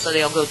themselves, so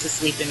they'll go to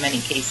sleep in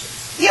many cases.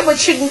 Yeah, but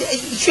shouldn't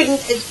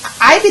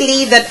I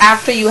believe that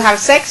after you have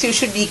sex you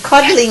should be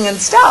cuddling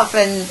and stuff,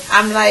 and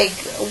I'm like,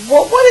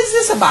 what is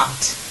this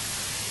about?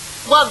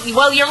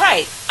 Well, you're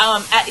right.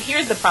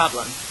 Here's the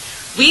problem.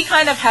 We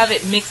kind of have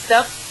it mixed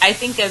up, I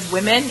think, as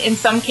women in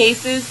some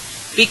cases,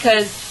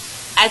 because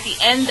at the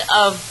end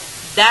of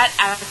that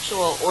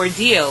actual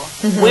ordeal,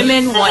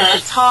 women want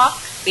to talk,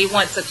 they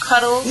want to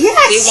cuddle, they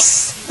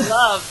want to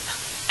love.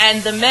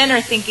 And the men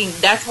are thinking,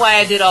 that's why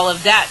I did all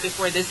of that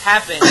before this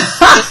happened.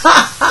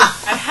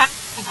 I have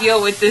to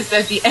deal with this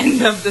at the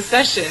end of the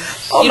session.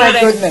 Oh, my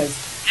goodness.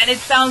 And it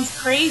sounds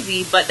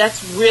crazy, but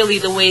that's really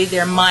the way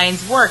their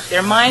minds work.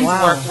 Their minds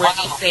work where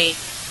they say,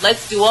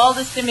 let's do all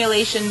the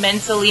stimulation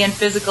mentally and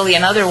physically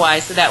and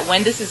otherwise so that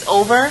when this is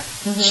over,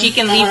 she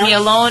can leave me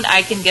alone,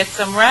 I can get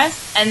some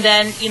rest, and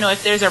then, you know,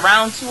 if there's a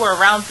round 2 or a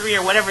round 3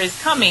 or whatever is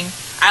coming,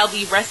 I'll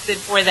be rested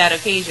for that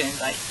occasion.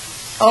 Like,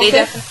 they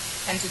definitely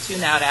tend to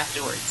tune out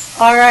afterwards.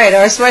 All right,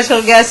 our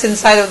special guest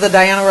inside of the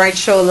Diana Wright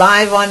Show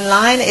live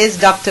online is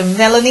Dr.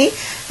 Melanie.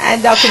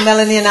 And Dr.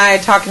 Melanie and I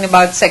are talking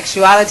about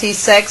sexuality,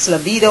 sex,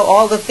 libido,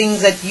 all the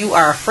things that you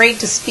are afraid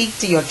to speak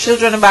to your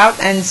children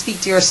about and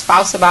speak to your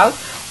spouse about.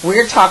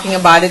 We're talking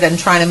about it and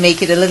trying to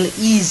make it a little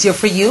easier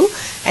for you.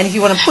 And if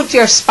you want to put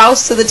your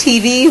spouse to the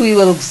TV, we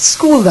will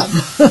school them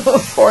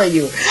for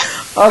you.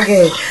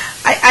 Okay.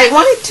 I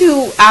wanted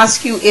to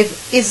ask you,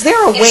 is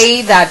there a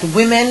way that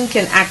women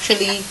can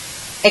actually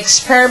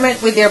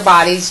experiment with their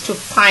bodies to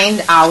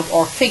find out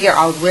or figure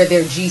out where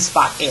their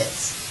G-spot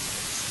is?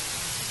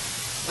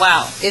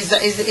 Wow. Is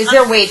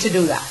there a way to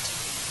do that?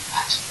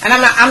 And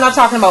I'm not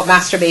talking about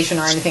masturbation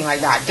or anything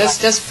like that.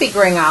 Just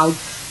figuring out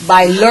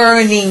by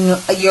learning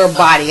your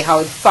body, how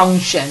it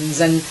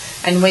functions, and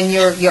when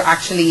you're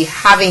actually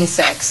having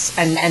sex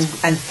and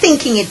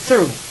thinking it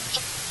through.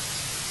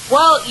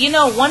 Well, you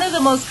know, one of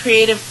the most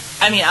creative,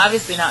 I mean,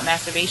 obviously not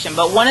masturbation,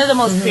 but one of the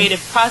most creative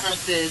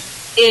processes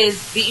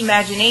is the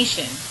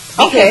imagination.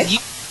 Because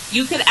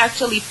you could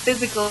actually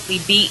physically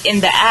be in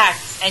the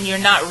act and you're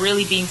not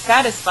really being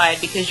satisfied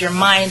because your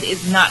mind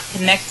is not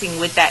connecting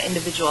with that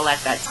individual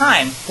at that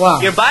time. Wow.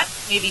 Your body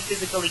may be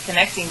physically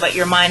connecting, but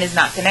your mind is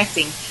not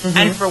connecting.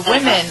 And for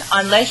women,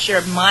 unless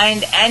your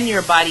mind and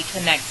your body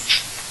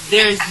connects,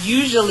 there's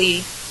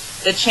usually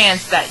the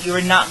chance that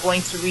you're not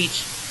going to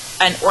reach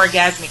an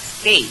orgasmic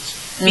stage.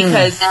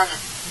 Because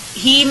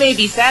he may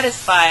be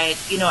satisfied,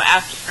 you know,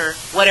 after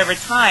whatever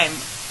time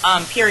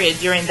period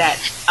during that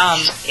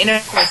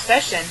intercourse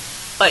session,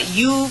 but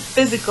you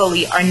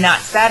physically are not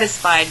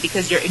satisfied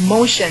because your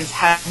emotions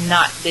have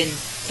not been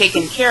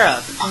taken care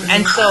of.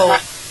 And so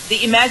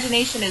the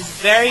imagination is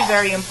very,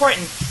 very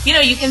important. You know,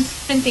 you can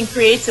think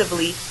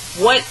creatively,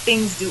 what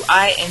things do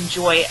I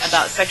enjoy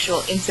about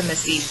sexual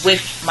intimacy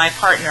with my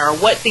partner, or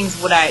what things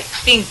would I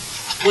think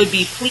would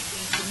be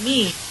pleasing to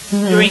me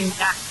during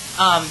that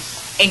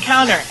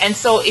encounter. And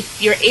so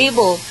if you're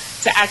able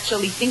to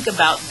actually think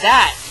about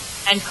that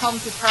and come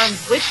to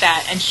terms with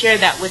that and share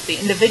that with the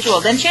individual,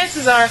 then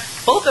chances are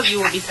both of you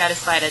will be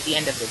satisfied at the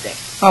end of the day.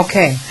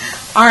 Okay.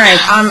 All right.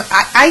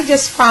 I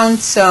just found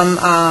some,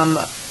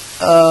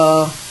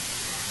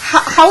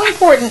 how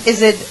important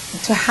is it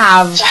to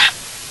have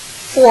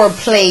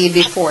foreplay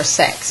before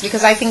sex?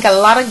 Because I think a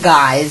lot of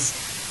guys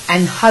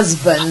and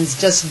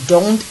husbands just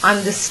don't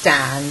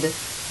understand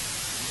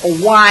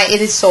why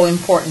it is so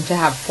important to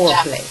have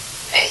foreplay.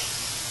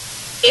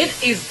 It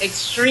is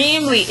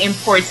extremely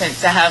important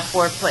to have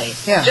foreplay.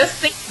 Yeah. Just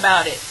think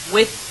about it.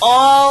 With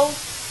all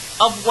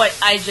of what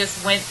I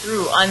just went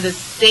through on the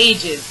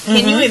stages,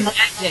 can you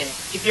imagine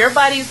if your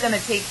body is going to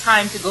take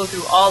time to go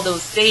through all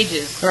those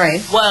stages?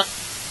 Right. Well,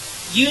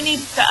 you need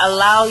to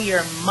allow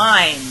your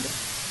mind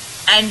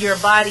and your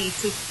body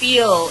to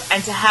feel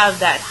and to have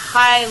that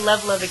high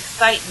level of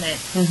excitement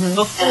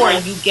before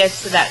you get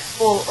to that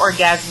full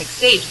orgasmic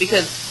stage.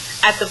 Because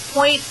at the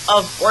point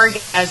of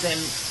orgasm,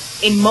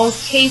 in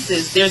most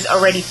cases, there's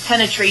already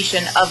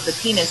penetration of the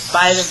penis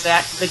by the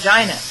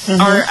vagina.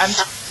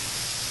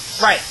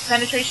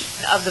 Penetration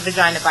of the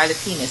vagina by the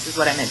penis is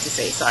what I meant to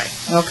say, sorry.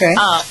 Okay.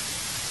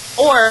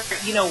 Or,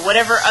 you know,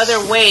 whatever other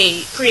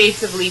way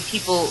creatively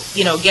people,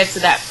 you know, get to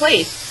that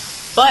place.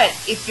 But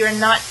if you're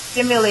not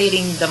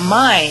stimulating the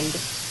mind,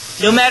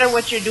 no matter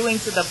what you're doing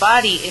to the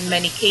body, in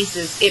many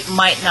cases, it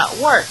might not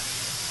work.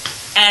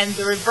 And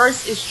the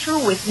reverse is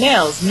true with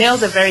males.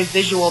 Males are very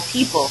visual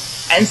people.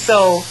 And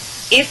so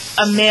if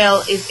a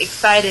male is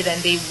excited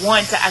and they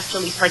want to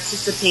actually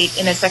participate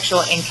in a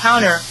sexual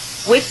encounter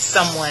with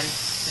someone,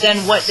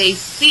 then what they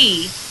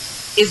see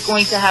is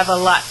going to have a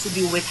lot to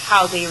do with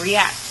how they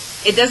react.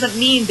 It doesn't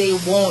mean they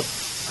won't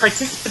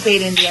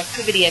participate in the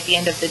activity at the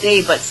end of the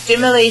day, but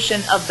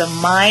stimulation of the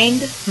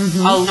mind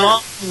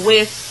along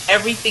with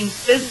everything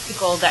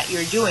physical that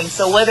you're doing.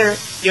 So whether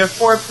your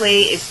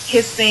foreplay is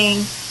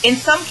kissing, in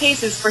some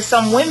cases for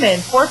some women,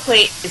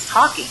 foreplay is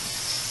talking.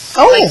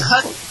 Oh, like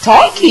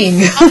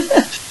talking.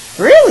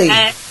 Really?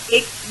 And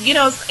it, you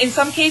know, in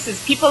some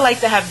cases, people like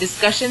to have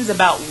discussions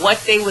about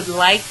what they would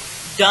like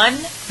done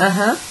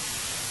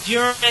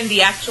during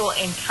the actual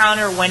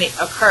encounter when it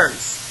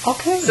occurs.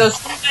 Okay. So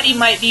somebody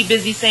might be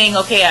busy saying,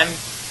 okay, I'm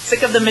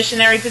sick of the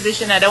missionary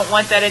position. I don't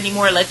want that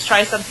anymore. Let's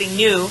try something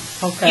new.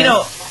 Okay. You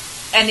know,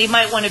 and they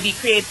might want to be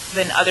creative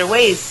in other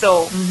ways.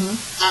 So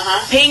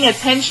paying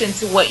attention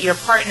to what your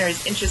partner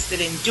is interested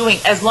in doing,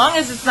 as long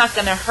as it's not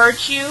going to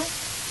hurt you,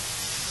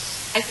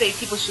 I say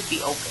people should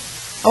be open.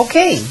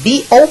 Okay,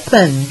 be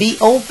open, be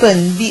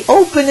open, be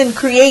open and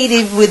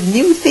creative with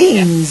new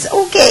things.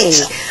 Okay,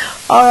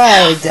 all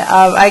right.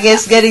 I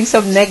guess getting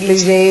some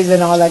negligees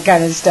and all that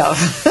kind of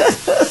stuff.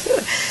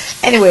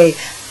 Anyway,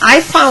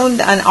 I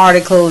found an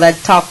article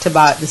that talked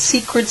about the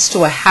secrets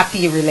to a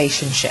happy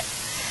relationship.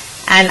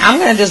 And I'm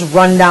going to just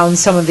run down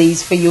some of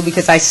these for you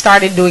because I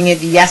started doing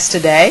it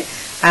yesterday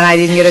and I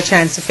didn't get a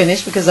chance to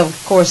finish because, of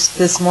course,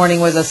 this morning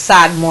was a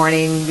sad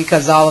morning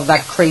because all of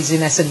that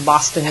craziness in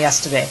Boston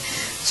yesterday.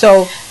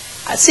 So,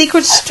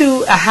 secrets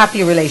to a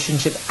happy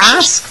relationship.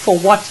 Ask for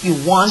what you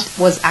want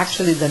was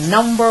actually the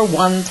number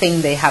one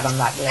thing they have on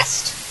that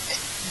list.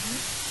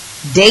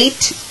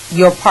 Date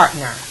your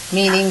partner,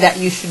 meaning that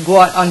you should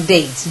go out on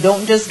dates.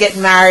 Don't just get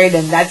married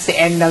and that's the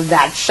end of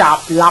that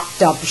shop,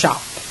 locked up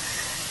shop.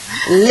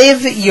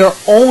 Live your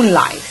own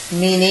life,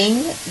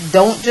 meaning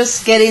don't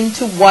just get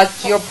into what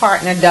your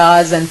partner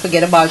does and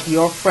forget about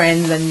your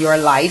friends and your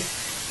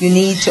life. You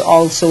need to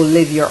also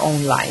live your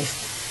own life.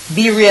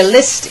 Be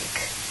realistic.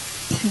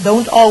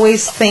 Don't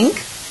always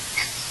think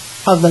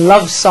of the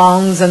love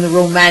songs and the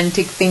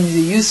romantic things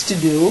you used to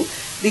do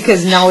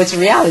because now it's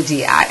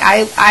reality.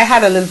 I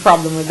had a little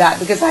problem with that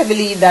because I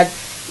believe that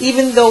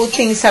even though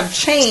things have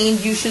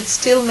changed, you should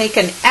still make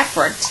an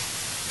effort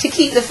to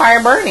keep the fire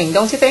burning,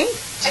 don't you think?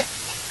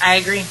 I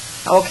agree.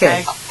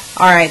 Okay.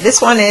 All right.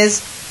 This one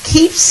is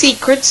keep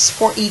secrets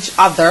for each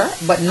other,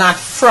 but not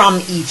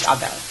from each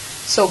other.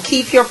 So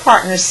keep your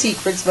partner's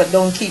secrets, but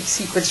don't keep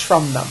secrets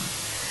from them.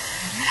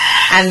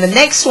 And the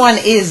next one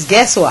is,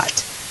 guess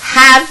what?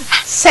 Have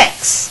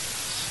sex.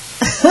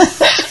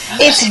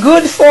 It's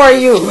good for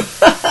you.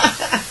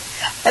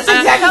 That's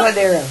exactly what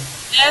they're doing.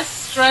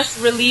 Best stress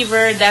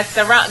reliever that's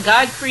around.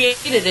 God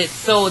created it,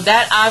 so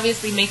that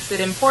obviously makes it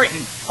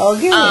important.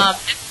 Okay. Of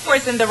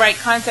course, in the right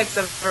context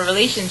of a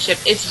relationship,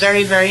 it's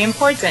very, very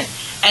important.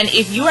 And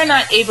if you are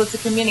not able to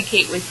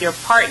communicate with your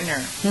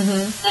partner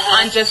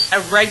on just a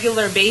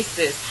regular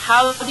basis,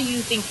 how do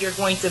you think you're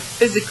going to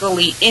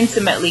physically,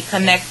 intimately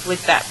connect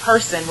with that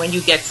person when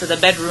you get to the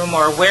bedroom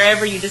or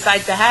wherever you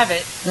decide to have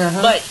it?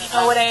 But you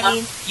know what I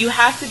mean? You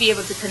have to be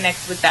able to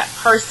connect with that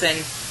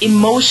person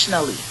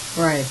emotionally.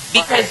 Right.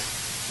 Because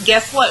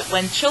guess what?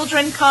 When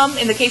children come,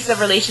 in the case of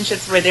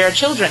relationships where there are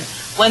children,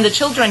 when the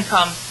children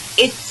come,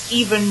 it's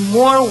even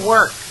more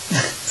work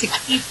to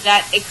keep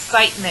that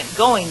excitement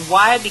going.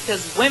 Why?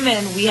 Because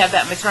women, we have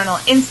that maternal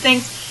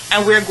instinct,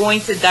 and we're going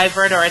to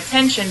divert our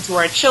attention to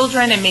our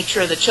children and make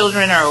sure the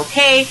children are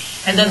okay.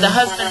 And then the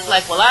husband's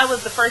like, well, I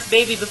was the first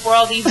baby before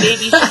all these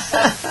babies.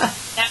 I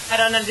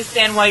don't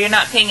understand why you're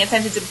not paying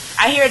attention to.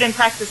 I hear it in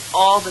practice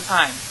all the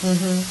time.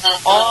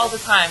 All the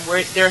time.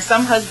 Where there are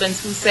some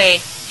husbands who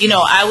say, you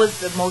know, I was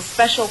the most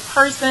special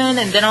person,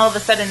 and then all of a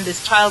sudden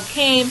this child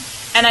came,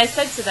 and I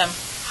said to them,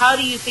 how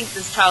do you think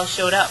this child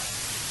showed up?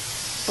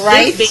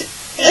 Right.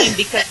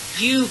 Because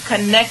you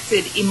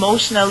connected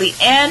emotionally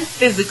and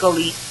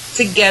physically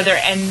together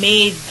and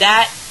made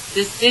that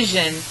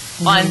decision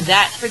on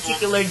that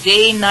particular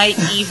day, night,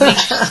 evening,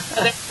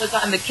 whether it was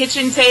on the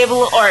kitchen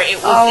table or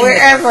it was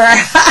wherever.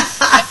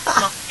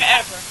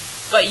 wherever.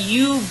 But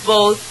you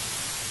both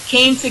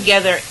came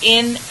together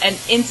in an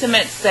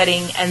intimate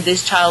setting, and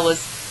this child was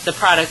the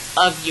product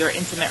of your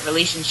intimate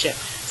relationship.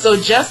 So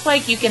just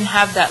like you can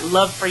have that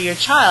love for your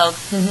child,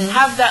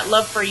 have that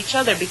love for each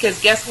other, because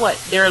guess what?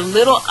 Their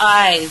little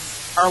eyes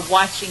are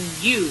watching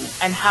you,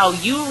 and how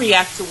you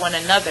react to one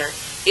another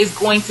is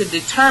going to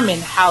determine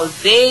how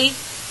they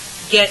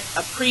get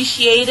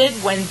appreciated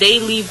when they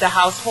leave the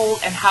household,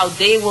 and how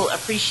they will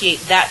appreciate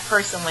that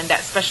person when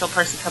that special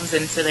person comes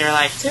into their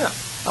life too.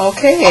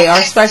 Okay,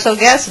 our special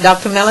guest,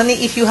 Dr.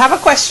 Melanie, if you have a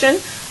question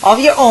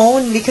of your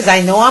own, because I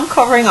know I'm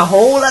covering a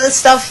whole lot of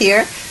stuff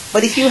here,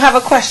 but if you have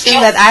a question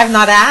that I have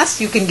not asked,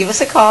 you can give us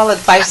a call at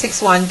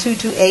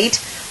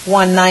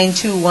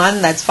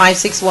 561-228-1921. That's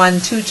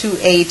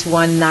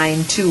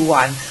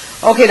 561-228-1921.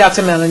 Okay,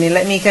 Dr. Melanie,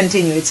 let me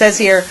continue. It says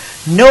here,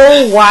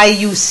 know why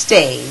you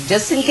stay.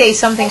 Just in case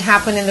something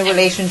happened in the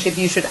relationship,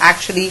 you should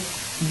actually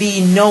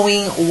be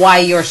knowing why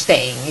you're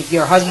staying. If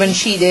your husband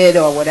cheated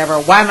or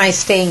whatever, why am I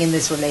staying in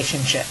this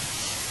relationship?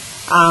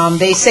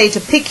 They say to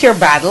pick your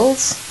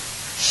battles,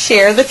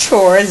 share the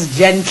chores,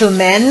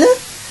 gentlemen.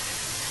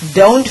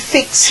 Don't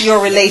fix your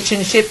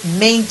relationship,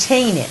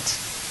 maintain it.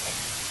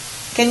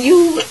 Can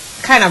you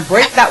kind of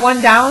break that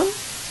one down?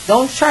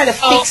 Don't try to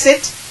fix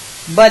it,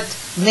 but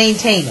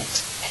maintain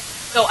it.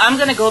 So I'm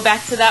going to go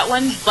back to that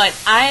one, but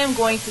I am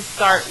going to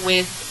start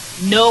with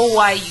know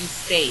why you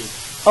stayed.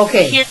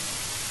 Okay. Here's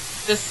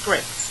the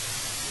script.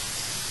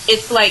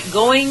 It's like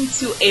going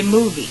to a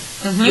movie.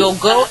 You'll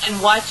go and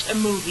watch a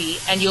movie,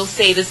 and you'll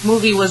say, this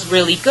movie was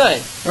really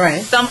good.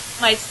 Right. Some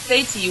might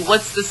say to you,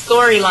 what's the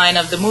storyline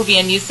of the movie?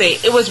 And you say,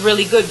 it was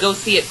really good. Go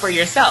see it for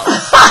yourself.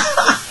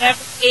 Never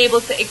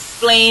able to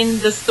explain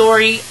the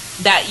story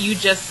that you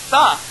just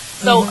saw.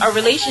 So a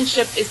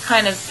relationship is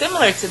kind of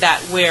similar to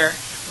that, where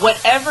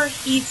whatever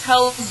he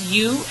tells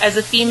you as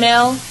a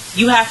female,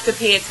 you have to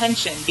pay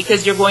attention,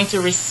 because you're going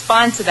to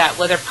respond to that,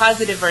 whether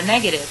positive or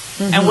negative.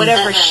 And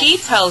whatever she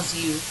tells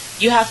you,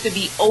 you have to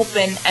be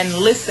open and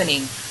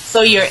listening.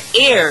 So your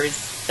ears,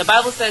 the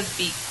Bible says,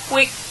 be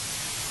quick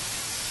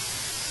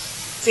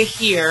to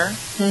hear,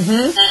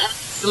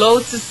 slow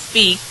to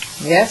speak,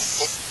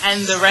 Yes.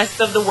 And the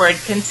rest of the word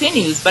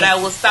continues, but I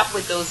will stop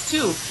with those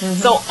two. Mm-hmm.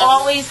 So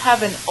always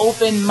have an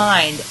open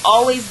mind.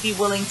 Always be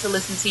willing to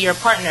listen to your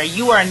partner.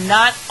 You are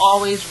not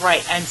always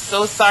right. I'm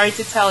so sorry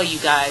to tell you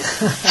guys.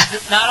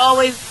 You're not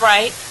always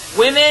right.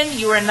 Women,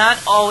 you are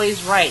not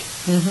always right.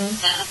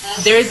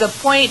 Mm-hmm. There is a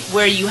point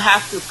where you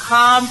have to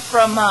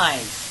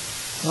compromise.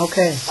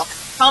 Okay.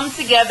 Come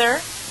together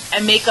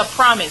and make a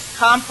promise.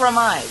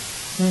 Compromise.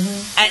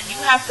 Mm-hmm. And you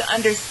have to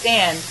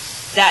understand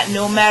that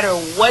no matter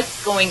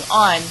what's going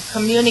on,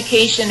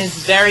 communication is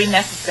very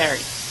necessary.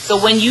 So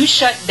when you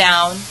shut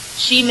down,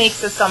 she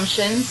makes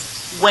assumptions.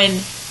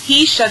 When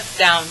he shuts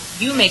down,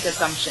 you make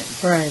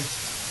assumptions. Right.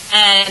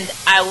 And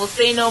I will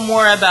say no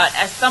more about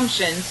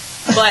assumptions,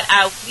 but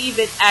I'll leave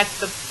it at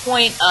the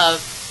point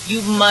of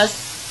you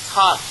must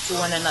talk to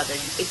one another.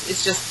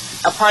 It's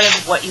just a part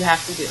of what you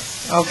have to do.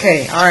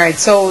 Okay. All right.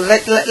 So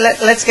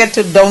let's get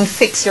to don't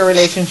fix your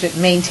relationship,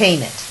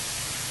 maintain it.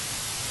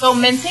 So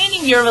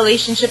maintaining your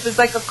relationship is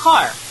like a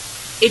car.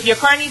 If your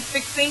car needs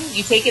fixing,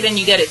 you take it and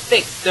you get it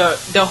fixed.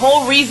 The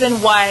whole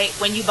reason why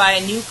when you buy a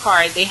new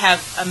car, they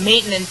have a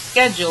maintenance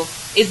schedule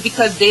is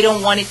because they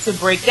don't want it to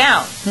break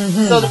down.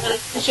 Mm-hmm. So the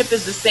relationship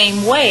is the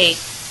same way.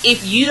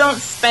 If you don't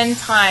spend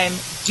time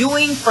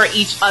doing for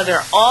each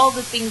other all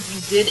the things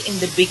you did in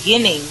the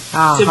beginning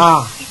to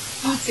bring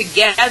you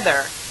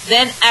together,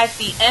 then at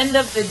the end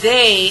of the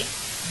day,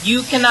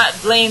 you cannot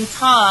blame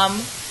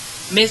Tom,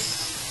 Miss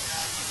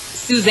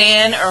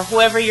Suzanne, or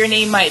whoever your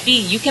name might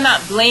be. You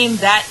cannot blame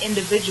that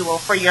individual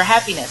for your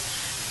happiness.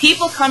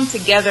 People come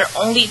together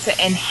only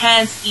to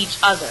enhance each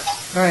other.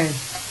 Right.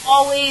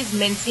 Always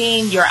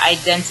maintain your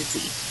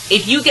identity.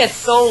 If you get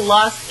so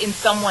lost in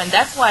someone,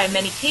 that's why in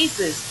many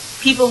cases,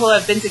 people who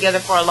have been together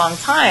for a long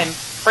time,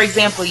 for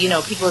example,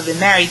 people have been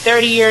married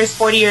 30 years,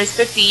 40 years,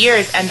 50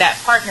 years, and that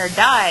partner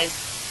dies,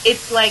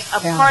 it's like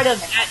a part of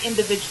that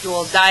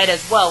individual died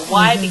as well.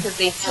 Why? Mm-hmm. Because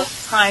they took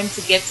time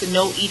to get to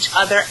know each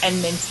other and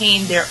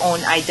maintain their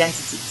own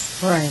identities.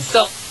 Right.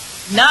 So,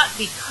 not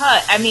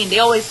because, they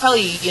always tell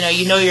you, you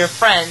know your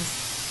friends,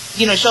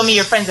 show me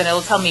your friends and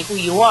it'll tell me who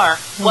you are.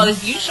 Mm-hmm. Well,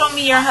 if you show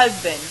me your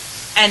husband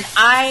and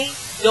I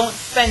don't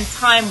spend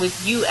time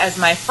with you as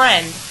my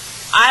friend,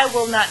 I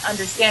will not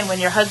understand when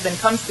your husband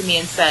comes to me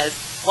and says,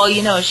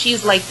 well,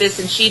 she's like this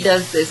and she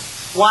does this.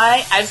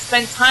 Why? I've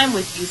spent time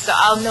with you, so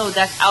I'll know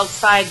that's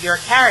outside your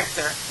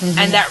character. Mm-hmm.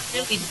 And that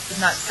really does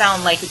not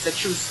sound like it's a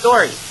true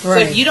story. Right. So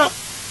if you don't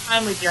spend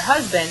time with your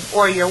husband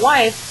or your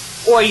wife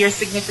or your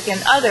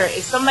significant other,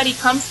 if somebody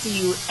comes to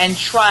you and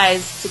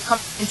tries to come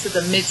into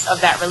the midst of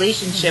that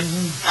relationship,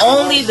 mm-hmm.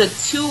 only the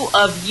two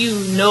of you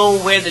know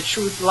where the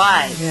truth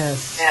lies.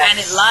 Yes. And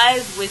it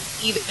lies with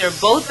either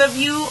both of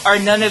you or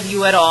none of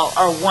you at all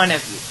or one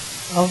of you.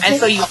 Okay. And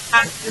so you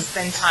have to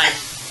spend time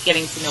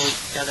getting to know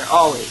each other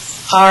always.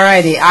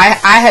 Alrighty,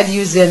 I had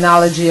used the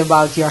analogy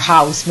about your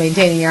house,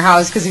 maintaining your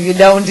house, because if you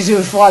don't, it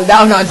will fall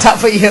down on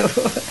top of you.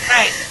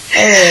 Right.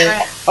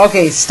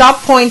 Okay,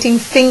 stop pointing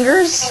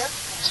fingers,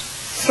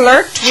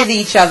 flirt with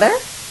each other,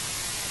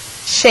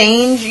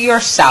 change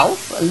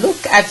yourself,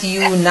 look at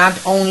you, not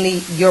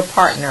only your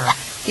partner.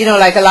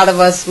 Like a lot of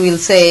us will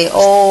say,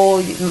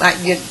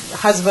 your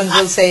husband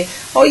will say,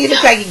 you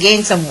look like you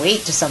gained some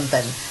weight or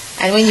something.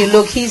 And when you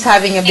look, he's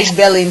having a big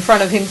belly in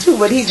front of him too,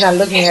 but he's not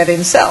looking at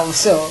himself.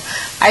 So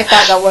I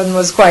thought that one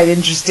was quite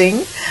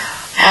interesting.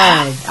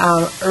 All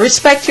right.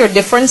 Respect your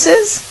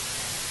differences.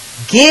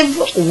 Give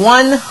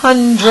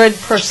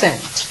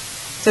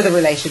 100% to the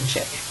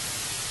relationship.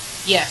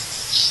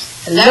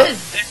 Yes. That is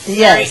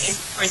very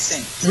important.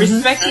 Mm-hmm.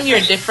 Respecting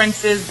your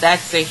differences,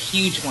 that's a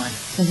huge one.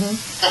 Mm-hmm.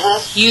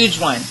 Huge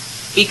one.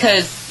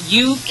 Because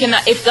you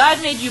cannot, if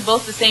God made you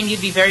both the same, you'd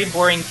be very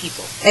boring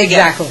people.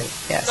 Exactly.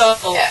 Yes. So,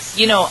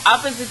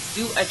 opposites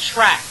do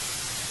attract.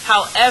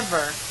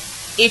 However,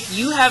 if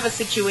you have a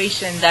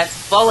situation that's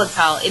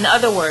volatile, in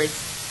other words,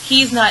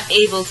 he's not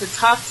able to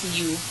talk to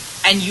you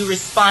and you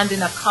respond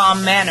in a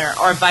calm manner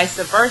or vice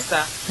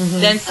versa, mm-hmm.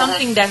 then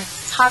something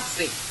that's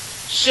toxic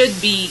should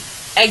be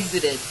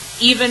exited,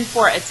 even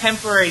for a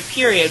temporary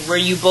period where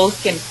you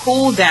both can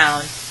cool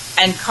down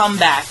and come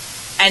back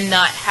and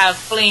not have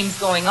flames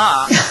going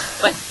off.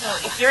 But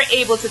if you're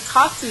able to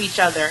talk to each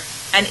other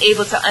and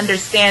able to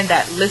understand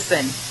that,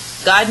 listen,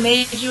 God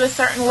made you a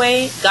certain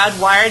way, God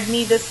wired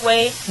me this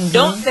way, mm-hmm.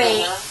 don't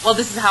say, well,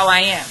 this is how I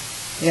am.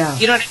 Yeah.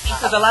 You know what I mean?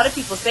 Because a lot of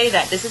people say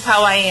that, this is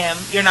how I am,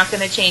 you're not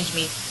going to change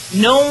me.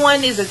 No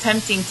one is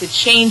attempting to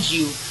change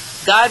you.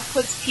 God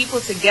puts people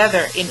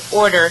together in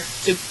order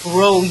to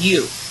grow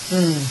you.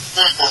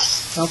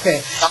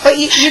 Okay. But,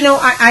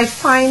 I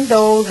find,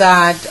 though,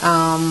 that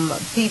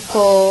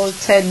people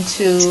tend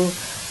to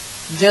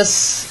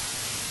just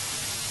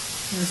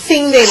the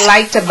thing they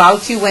liked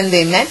about you when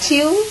they met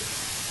you,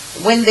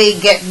 when they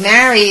get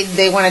married,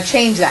 they want to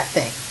change that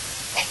thing.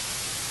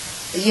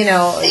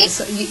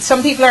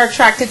 Some people are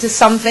attracted to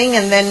something,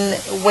 and then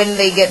when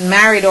they get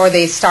married or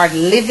they start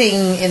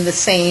living in the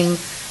same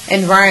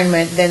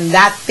environment, then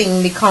that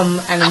thing become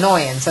an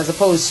annoyance as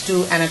opposed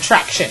to an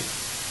attraction.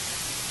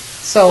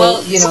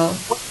 So,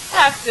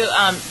 have to,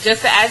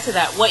 just to add to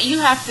that, what you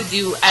have to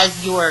do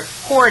as you're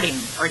courting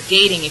or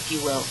dating, if you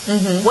will,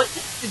 what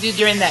you have to do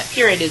during that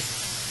period is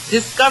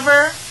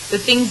discover the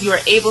things you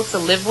are able to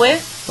live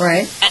with,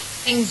 right, and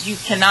things you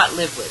cannot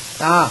live with.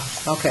 Ah,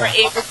 okay.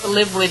 You're able to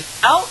live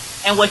without,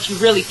 and what you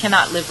really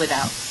cannot live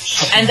without.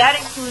 Okay. And that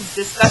includes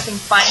discussing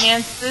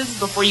finances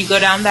before you go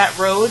down that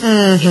road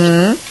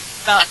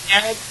about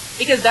marriage,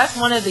 because that's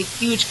one of the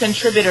huge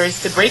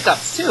contributors to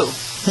breakups too.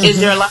 Is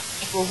there a lot of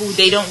people who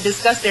they don't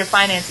discuss their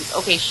finances?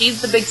 Okay,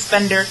 she's the big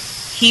spender,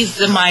 he's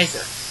the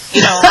miser.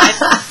 You know,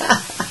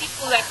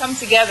 people that come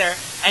together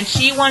and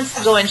she wants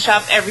to go and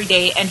shop every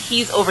day and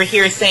he's over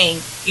here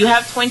saying, you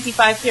have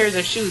 25 pairs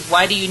of shoes,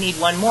 why do you need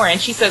one more?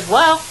 And she says,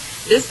 well,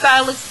 this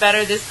style looks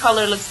better, this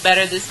color looks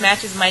better, this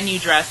matches my new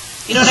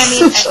dress. You know what I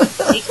mean?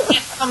 And they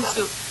can't come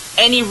to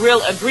any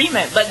real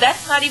agreement, but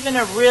that's not even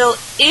a real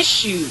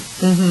issue,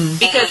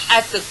 because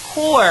at the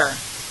core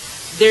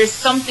there's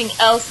something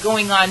else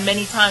going on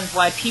many times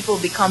why people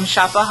become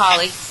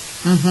shopaholics,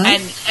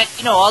 and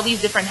you know, all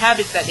these different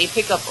habits that they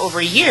pick up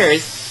over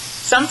years.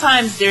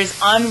 Sometimes there's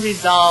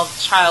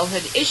unresolved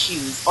childhood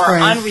issues or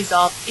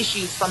unresolved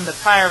issues from the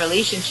prior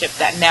relationship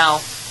that now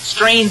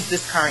strains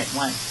this current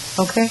one.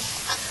 Okay.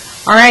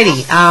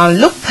 Alrighty.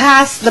 Look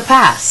past the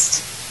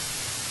past.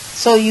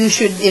 So you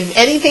should, if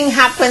anything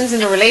happens in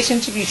the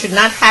relationship, you should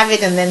not have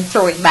it and then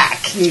throw it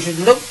back. You should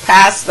look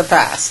past the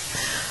past.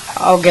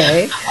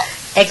 Okay.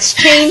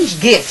 Exchange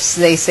gifts,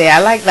 they say. I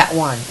like that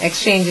one.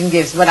 Exchanging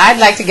gifts. But I'd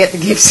like to get the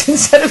gifts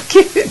instead of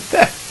giving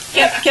them.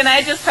 Can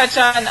I just touch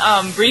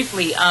on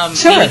briefly,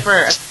 sure, maybe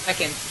for a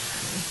second?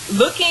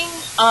 Looking,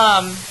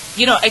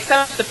 you know,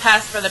 accept the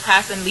past for the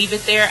past and leave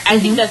it there. I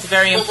think that's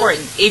very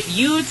important. If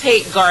you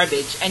take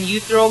garbage and you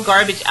throw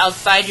garbage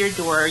outside your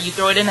door, you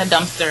throw it in a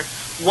dumpster,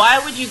 why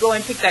would you go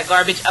and pick that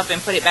garbage up and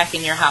put it back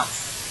in your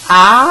house?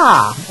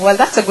 Ah, well,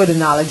 that's a good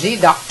analogy,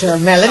 Dr.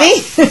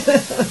 Melanie.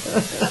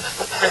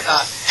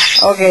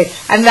 Okay,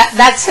 and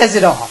that says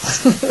it all.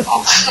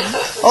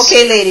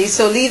 Okay, ladies,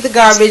 so leave the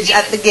garbage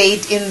at the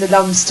gate in the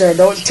dumpster.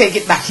 Don't take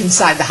it back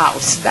inside the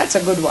house. That's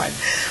a good one.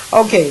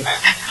 Okay,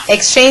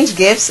 exchange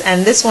gifts,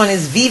 and this one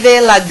is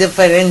Vive la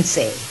Difference.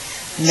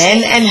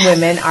 Men and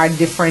women are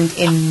different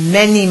in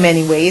many,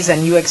 many ways,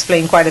 and you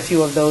explained quite a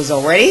few of those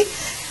already.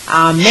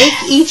 Make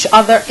each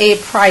other a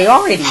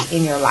priority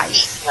in your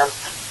life.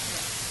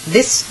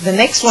 The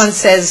next one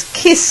says,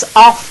 kiss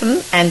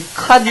often and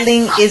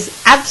cuddling is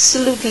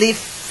absolutely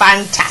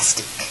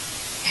fantastic.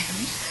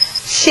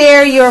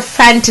 Share your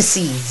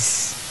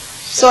fantasies.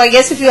 So I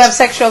guess if you have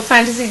sexual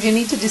fantasies, you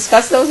need to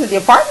discuss those with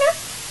your partner?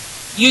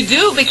 You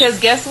do, because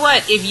guess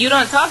what? If you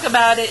don't talk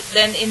about it,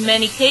 then in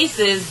many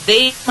cases,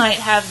 they might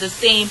have the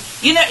same.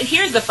 You know,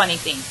 here's the funny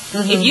thing.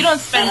 If you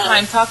don't spend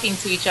time talking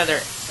to each other,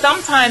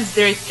 sometimes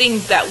there are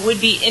things that would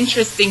be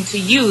interesting to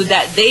you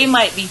that they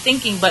might be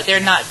thinking, but they're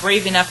not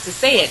brave enough to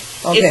say it.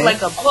 Okay. It's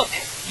like a book.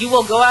 You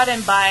will go out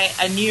and buy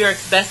a New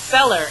York's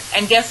bestseller,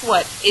 and guess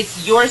what?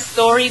 It's your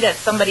story that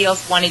somebody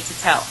else wanted to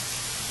tell.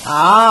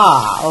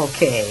 Ah,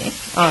 okay.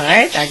 All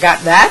right, I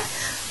got that.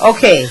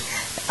 Okay.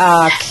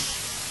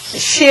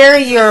 Share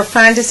your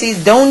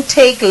fantasies. Don't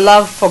take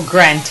love for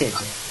granted.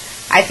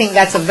 I think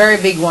that's a very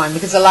big one,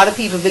 because a lot of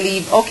people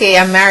believe, okay,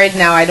 I'm married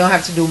now, I don't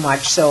have to do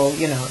much, so,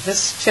 you know,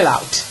 just chill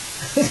out.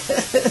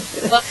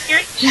 Well,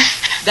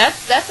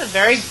 that's a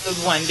very good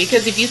one,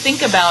 because if you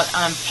think about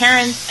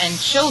parents and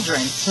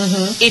children,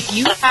 if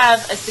you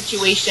have a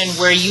situation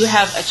where you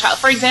have a child,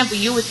 for example,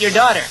 you with your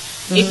daughter,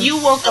 if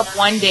you woke up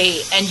one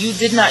day and you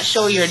did not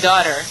show your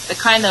daughter the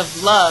kind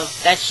of love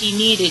that she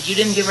needed, you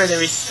didn't give her the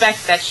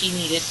respect that she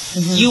needed,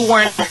 you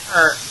weren't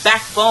her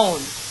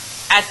backbone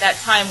at that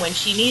time when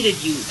she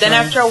needed you, then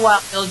after a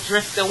while they'll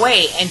drift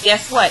away. And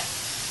guess what?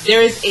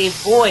 There is a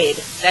void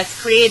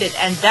that's created,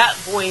 and that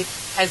void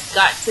has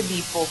got to be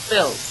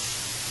fulfilled.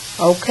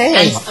 Okay.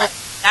 And so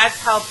that's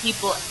how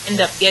people end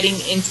up getting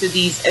into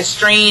these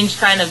estranged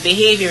kind of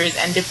behaviors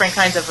and different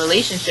kinds of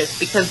relationships,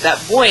 because that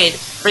void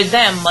for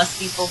them must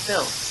be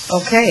fulfilled.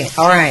 Okay,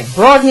 all right.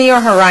 Broaden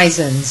your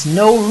horizons.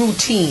 No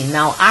routine.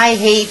 Now, I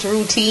hate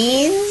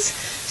routines,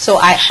 so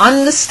I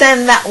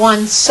understand that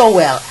one so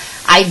well.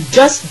 I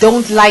just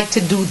don't like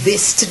to do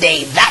this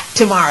today, that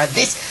tomorrow,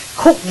 this,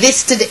 cook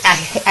this today.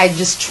 I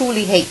just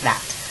truly hate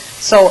that.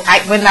 So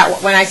when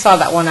I saw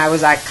that one, I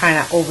was kind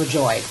of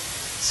overjoyed.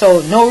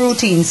 So no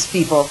routines,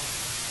 people.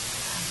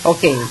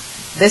 Okay,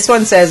 this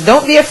one says,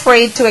 don't be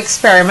afraid to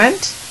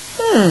experiment.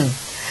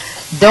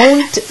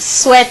 Don't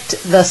sweat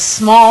the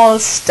small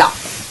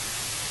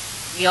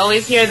stuff. We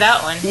always hear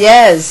that one.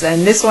 Yes,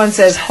 and this one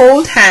says,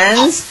 hold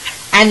hands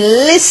and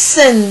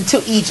listen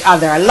to each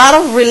other. A lot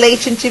of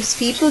relationships,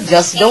 people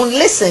just don't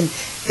listen.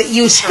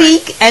 You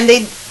speak and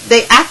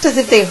they act as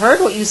if they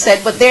heard what you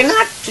said, but they're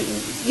not,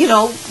 you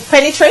know,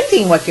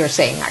 penetrating what you're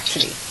saying,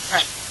 actually.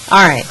 Right.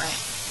 All right.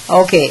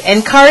 Okay.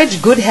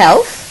 Encourage good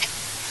health.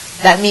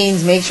 That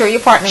means make sure your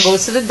partner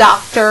goes to the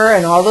doctor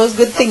and all those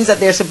good things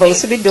that they're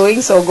supposed to be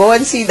doing. So go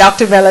and see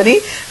Dr. Melanie.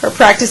 Her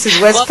practice is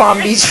West Palm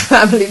Beach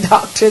Family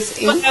Doctors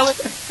Inc.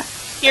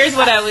 Here's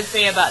what I would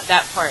say about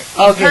that part.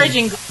 Okay.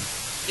 Encouraging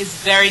is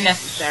very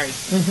necessary.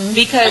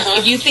 Because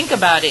if you think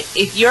about it,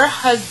 if your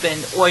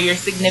husband or your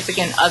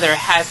significant other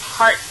has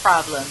heart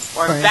problems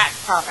or Right. back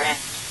problems,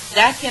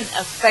 that can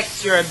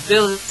affect your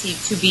ability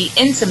to be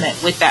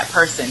intimate with that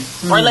person.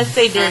 Or let's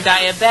say they're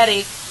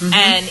diabetic,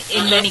 and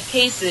in many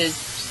cases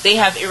they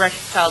have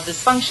erectile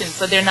dysfunction,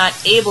 so they're not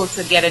able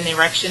to get an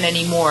erection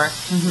anymore.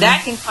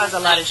 That can cause a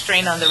lot of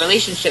strain on the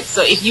relationship.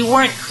 So if you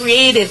weren't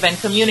creative and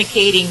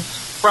communicating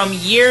from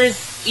years,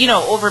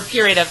 over a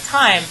period of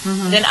time,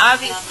 then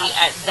obviously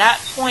at that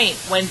point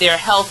when their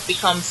health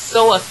becomes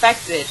so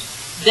affected,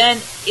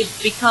 then it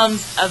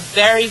becomes a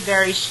very,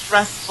 very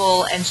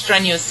stressful and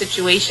strenuous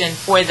situation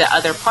for the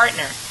other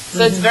partner.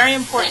 So it's very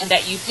important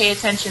that you pay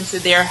attention to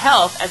their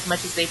health as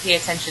much as they pay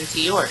attention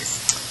to yours.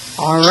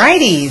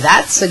 Alrighty,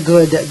 that's a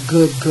good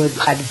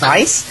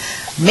advice.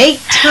 Make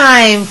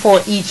time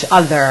for each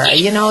other.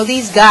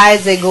 These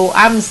guys, they go,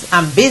 I'm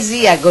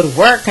busy, I go to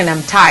work and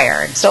I'm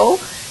tired. So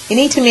you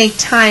need to make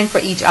time for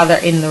each other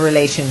in the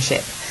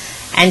relationship.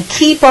 And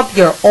keep up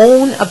your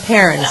own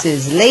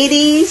appearances.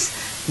 Ladies,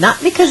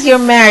 not because you're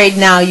married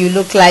now you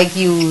look like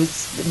you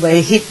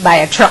were hit by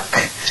a truck.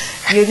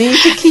 You need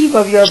to keep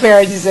up your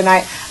appearances. And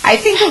I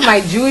think of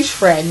my Jewish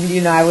friend.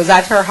 I was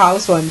at her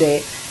house one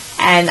day,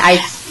 and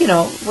it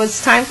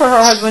was time for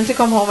her husband to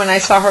come home, and I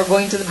saw her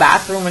going to the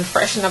bathroom and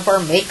freshen up her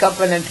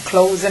makeup and her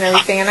clothes and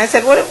everything. And I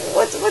said,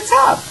 what's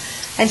up?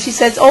 And she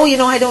says,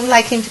 I don't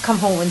like him to come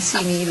home and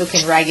see me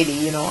looking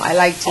raggedy. I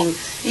like to,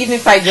 even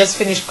if I just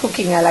finished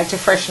cooking, I like to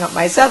freshen up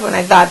myself. And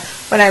I thought,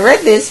 when I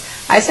read this,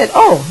 I said,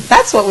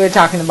 that's what we're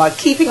talking about,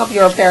 keeping up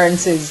your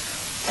appearances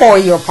for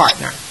your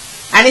partner.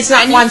 And it's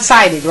not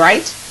one-sided,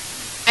 right?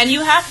 And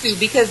you have to,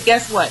 because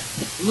guess what?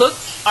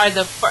 Looks are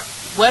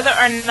whether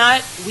or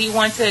not we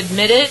want to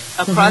admit it,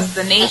 across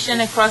the nation,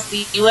 across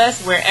the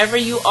U.S., wherever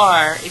you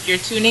are, if you're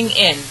tuning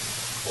in,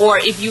 or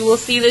if you will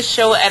see this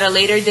show at a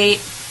later date,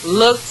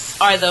 looks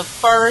are the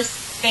first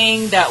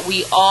thing that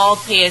we all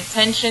pay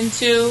attention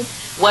to.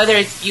 Whether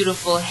it's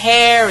beautiful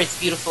hair, it's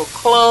beautiful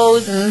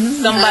clothes,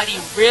 somebody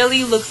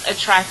really looks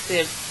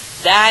attractive,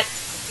 that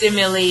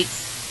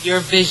stimulates your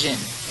vision.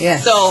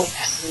 Yes. So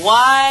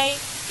why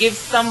give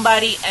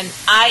somebody an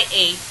eye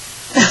ache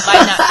by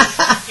not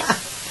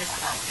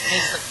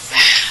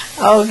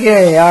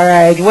Okay, all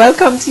right.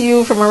 Welcome to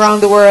you from around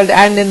the world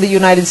and in the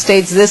United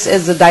States. This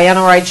is the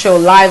Diana Wright Show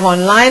live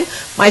online.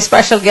 My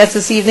special guest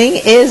this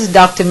evening is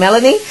Dr.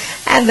 Melanie,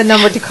 and the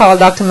number to call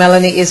Dr.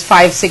 Melanie is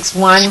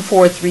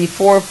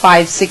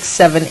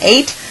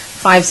 561-434-5678.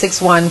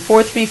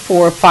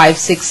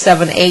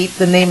 561-434-5678.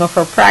 The name of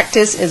her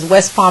practice is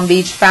West Palm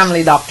Beach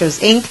Family Doctors,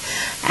 Inc.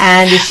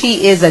 And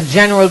she is a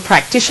general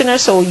practitioner,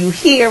 so you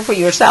hear for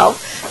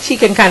yourself. She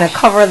can kind of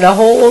cover the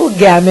whole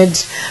gamut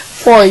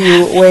for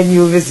you when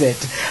you visit.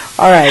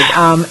 All right.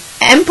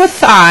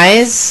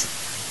 Empathize.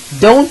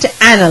 Don't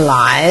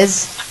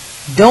analyze.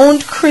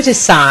 Don't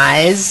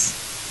criticize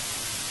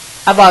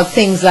about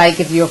things like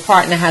if your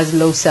partner has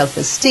low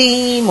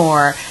self-esteem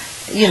or,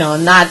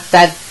 not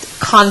that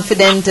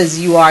confident as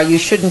you are. You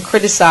shouldn't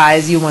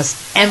criticize. You must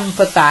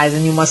empathize,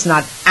 and you must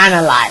not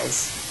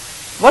analyze.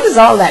 What does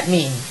all that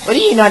mean? What do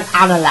you not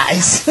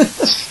analyze?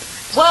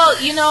 Well,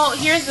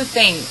 here's the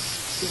thing.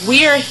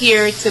 We are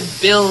here to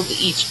build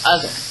each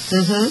other.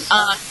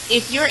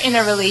 If you're in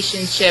a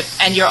relationship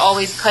and you're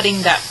always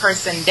cutting that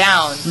person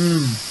down,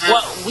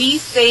 what we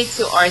say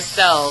to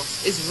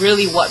ourselves is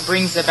really what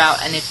brings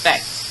about an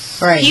effect.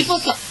 Right. People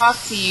can talk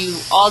to you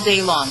all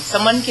day long.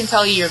 Someone can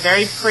tell you you're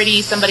very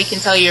pretty. Somebody can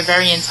tell you you're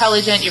very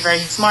intelligent, you're very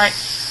smart.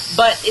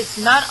 But it's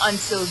not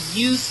until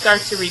you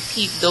start to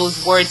repeat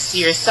those words to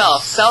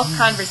yourself.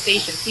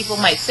 Self-conversation. People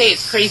might say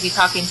it's crazy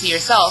talking to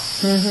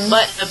yourself.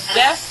 But the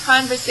best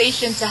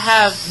conversation to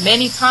have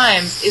many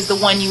times is the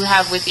one you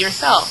have with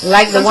yourself.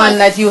 Like the one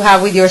that you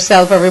have with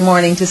yourself every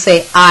morning to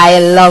say, I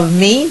love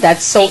me.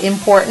 That's so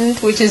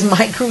important, which is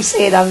my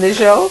crusade on the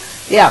show.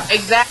 Yeah.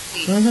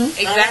 Exactly.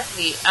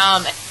 Exactly.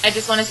 I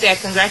just want to say I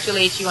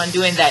congratulate you on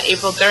doing that.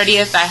 April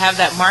 30th, I have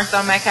that marked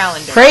on my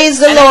calendar. Praise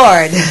the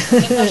Lord.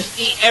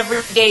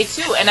 Every day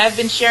too, and I've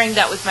been sharing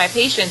that with my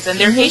patients, and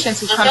there are patients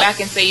who come back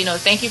and say,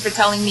 thank you for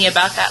telling me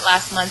about that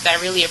last month. I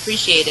really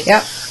appreciate it.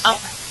 Yep.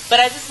 But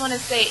I just want to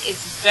say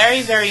it's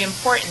very, very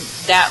important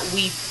that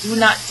we do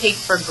not take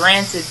for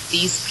granted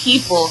these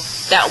people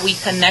that we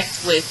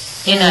connect with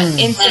in an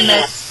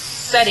intimate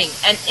setting.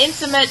 And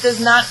intimate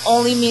does not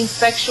only mean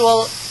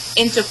sexual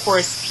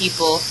intercourse,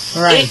 people.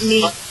 Right. It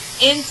means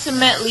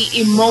intimately,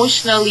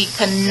 emotionally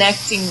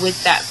connecting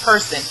with that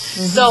person.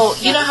 So,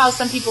 you know how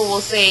some people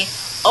will say,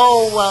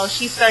 oh, well,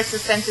 she starts a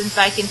sentence,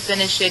 I can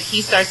finish it.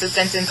 He starts a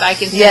sentence, I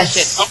can finish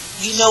it. Oh,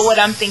 you know what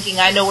I'm thinking,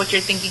 I know what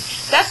you're thinking.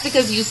 That's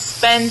because you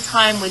spend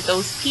time with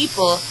those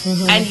people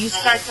and you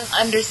start to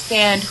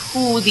understand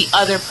who the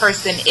other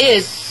person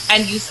is,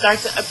 and you start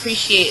to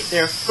appreciate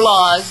their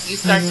flaws. You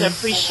start to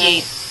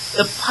appreciate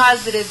the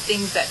positive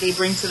things that they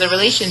bring to the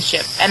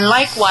relationship. And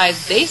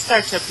likewise, they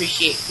start to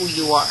appreciate who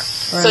you are.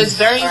 So it's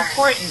very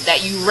important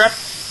that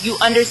you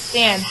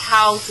understand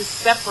how to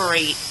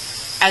separate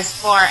as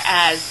far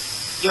as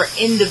your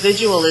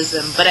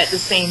individualism, but at the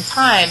same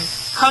time,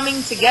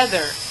 coming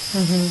together,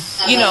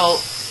 you know,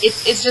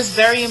 it's just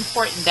very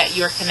important that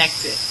you're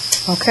connected.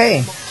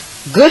 Okay.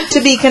 Good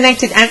to be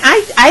connected. And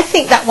I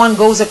think that one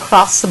goes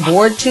across the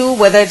board too,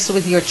 whether it's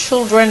with your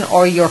children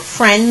or your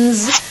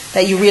friends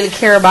that you really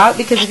care about.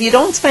 Because if you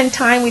don't spend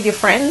time with your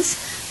friends,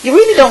 you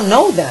really don't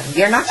know them.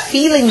 You're not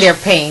feeling their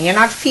pain. You're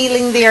not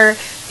feeling their,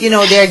 you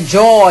know, their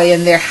joy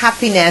and their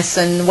happiness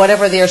and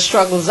whatever their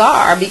struggles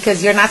are,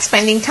 because you're not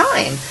spending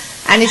time.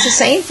 And it's the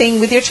same thing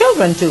with your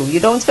children too. You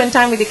don't spend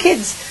time with your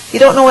kids, you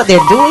don't know what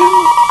they're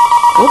doing.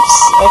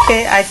 Oops.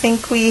 Okay, I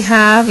think we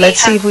have,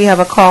 let's see if we have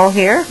a call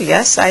here.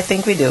 Yes, I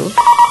think we do.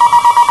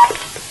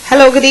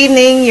 Hello, good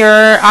evening.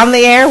 You're on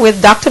the air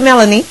with Dr.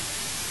 Melanie.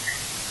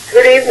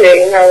 Good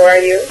evening. How are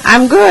you?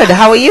 I'm good.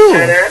 How are you?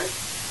 Anna?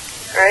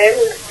 I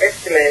am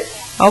excellent.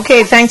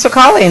 Okay, thanks for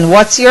calling.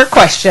 What's your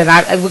question?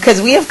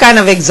 Because we have kind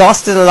of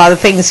exhausted a lot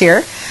of things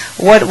here.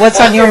 What's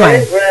on your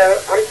mind?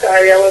 Well, I'm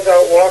sorry. I was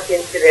out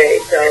walking today,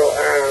 so...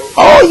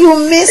 oh,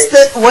 you missed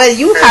it. Well,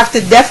 you have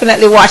to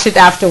definitely watch it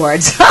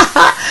afterwards.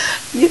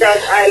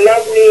 Because I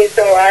love me,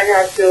 so I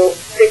have to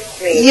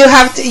fix me. You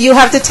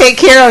have to take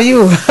care of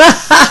you.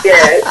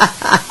 Yes,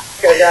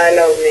 because I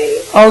love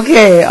me.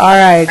 Okay, all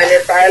right. And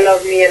if I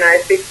love me and I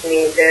fix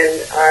me,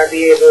 then I'll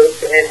be able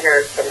to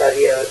enhance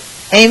somebody else.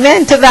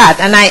 Amen to that.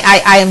 And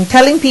I am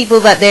telling people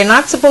that they're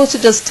not supposed to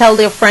just tell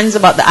their friends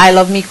about the I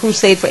Love Me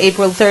crusade for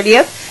April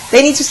 30th.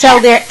 They need to tell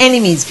their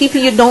enemies,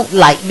 people you don't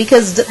like,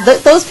 because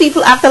those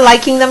people, after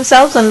liking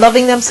themselves and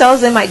loving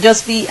themselves, they might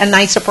just be a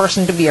nicer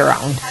person to be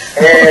around.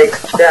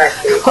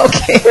 Exactly.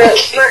 Okay. Well,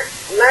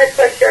 my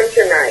question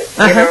tonight,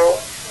 you know,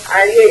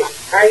 I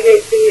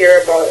hate to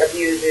hear about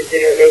abuses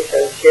in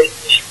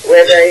relationships,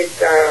 whether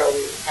it's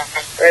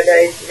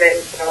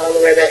mental,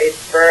 whether it's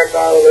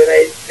verbal, whether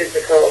it's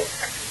physical.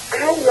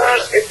 How long,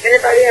 if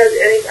anybody has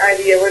any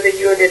idea, whether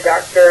you're the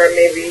doctor or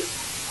maybe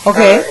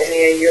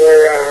any of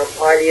your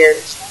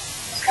audience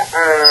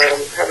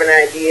have an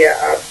idea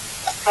of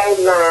how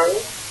long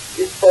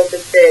you're supposed to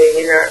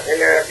stay in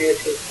an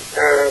abusive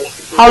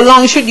situation? How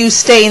long should you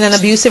stay in an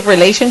abusive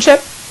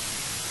relationship?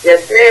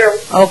 Yes,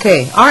 ma'am.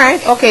 Okay. All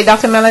right. Okay,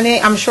 Dr. Melanie,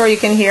 I'm sure you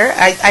can hear.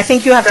 I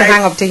think you have to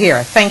hang up to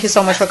hear. Thank you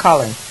so much for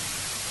calling.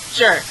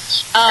 Sure.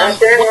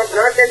 Not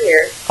in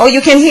here. Oh,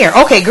 you can hear.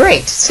 Okay,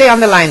 great. Stay on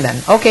the line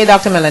then. Okay,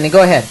 Dr. Melanie,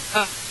 go ahead.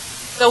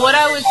 So what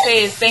I would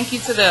say is thank you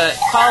to the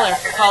caller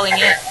for calling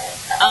in.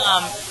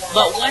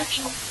 But one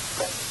thing,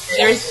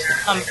 there's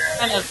kind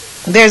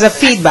of... There's a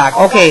feedback.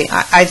 Okay,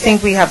 I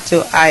think we have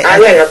to...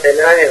 I'll hang up then.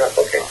 I'll hang up,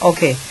 okay.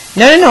 Okay.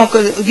 No.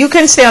 You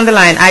can stay on the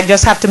line. I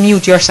just have to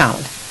mute your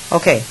sound.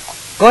 Okay.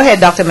 Go ahead,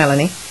 Dr.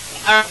 Melanie.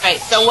 All right.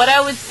 So what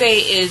I would say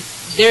is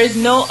there's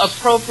no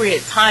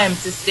appropriate time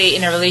to stay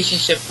in a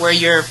relationship where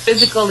you're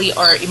physically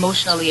or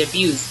emotionally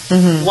abused.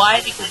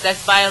 Why? Because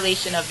that's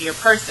violation of your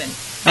person.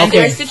 And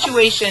there are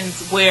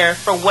situations where,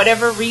 for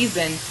whatever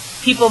reason,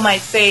 people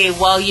might say,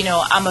 well, you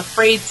know, I'm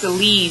afraid to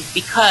leave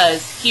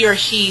because he or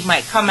she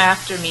might come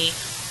after me,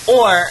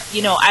 or,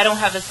 you know, I don't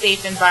have a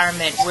safe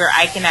environment where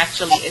I can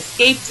actually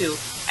escape to.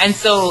 And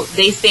so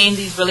they stay in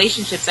these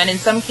relationships. And in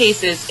some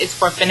cases, it's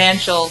for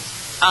financial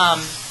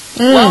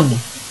well-being.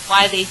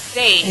 Why they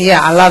stay.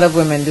 Yeah, a lot of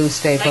women do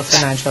stay for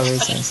financial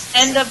reasons. At the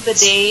end of the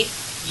day,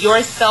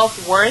 your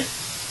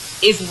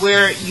self-worth is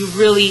where you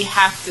really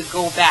have to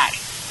go back.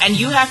 And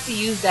you have to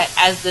use that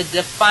as the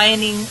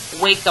defining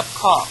wake-up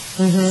call.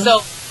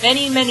 So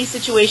many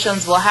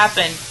situations will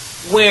happen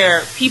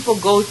where people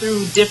go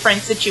through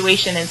different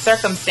situations and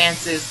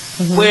circumstances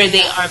where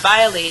they are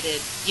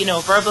violated, you know,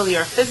 verbally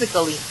or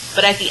physically.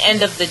 But at the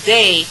end of the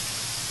day,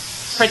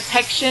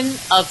 protection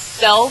of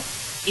self,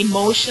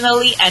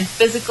 emotionally and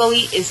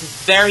physically, is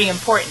very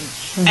important.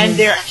 And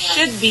there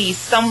should be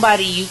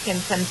somebody you can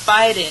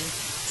confide in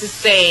to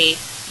say,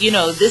 you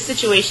know, this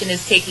situation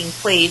is taking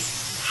place,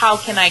 how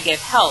can I get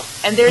help?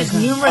 And there's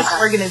numerous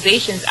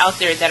organizations out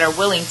there that are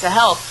willing to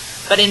help,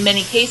 but in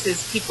many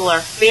cases people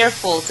are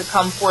fearful to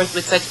come forth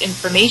with such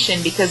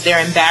information because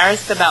they're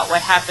embarrassed about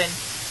what happened.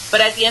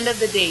 But at the end of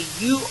the day,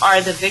 you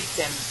are the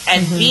victim,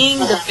 and being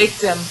the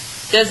victim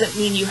doesn't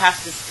mean you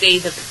have to stay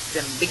the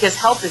victim, because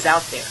help is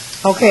out there.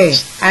 Okay,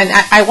 and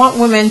I want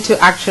women to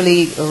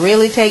actually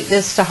really take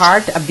this to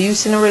heart.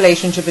 Abuse in a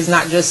relationship is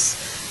not just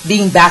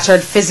being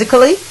battered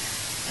physically.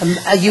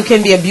 You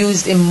can be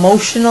abused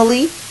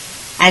emotionally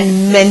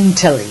and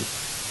mentally.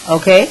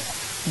 Okay?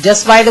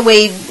 Just by the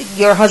way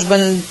your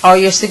husband or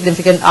your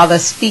significant other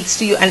speaks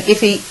to you, and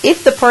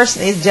if the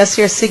person is just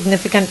your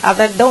significant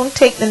other, don't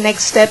take the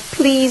next step.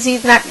 Please,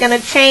 he's not going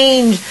to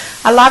change.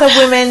 A lot of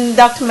women,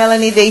 Dr.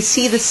 Melanie, they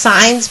see the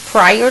signs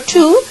prior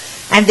to,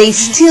 and they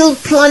still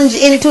plunge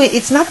into it.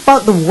 It's not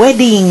about the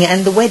wedding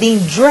and the wedding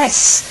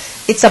dress.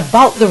 It's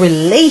about the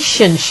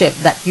relationship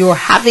that you're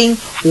having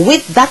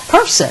with that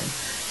person.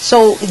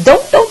 So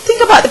don't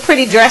think about the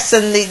pretty dress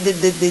and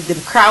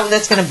the crowd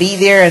that's going to be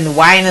there and the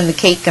wine and the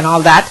cake and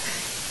all that.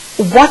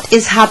 What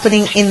is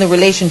happening in the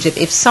relationship?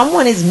 If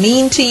someone is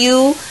mean to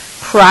you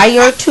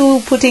prior to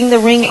putting the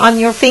ring on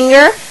your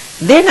finger,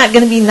 they're not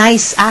going to be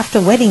nice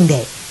after wedding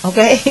day.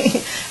 Okay?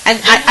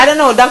 And I don't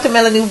know, Dr.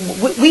 Melanie,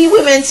 we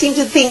women seem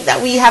to think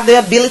that we have the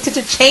ability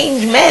to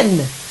change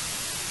men.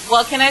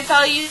 Well, can I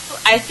tell you,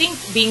 I think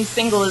being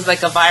single is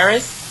like a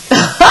virus.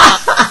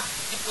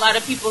 A lot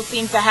of people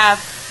seem to have.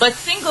 But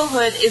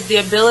singlehood is the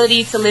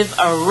ability to live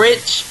a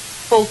rich,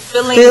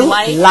 fulfilling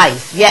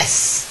life.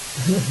 Yes.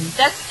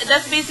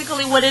 That's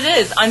basically what it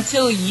is,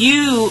 until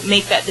you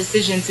make that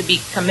decision to be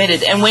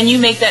committed. And when you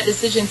make that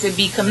decision to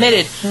be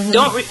committed,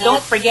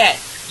 don't forget,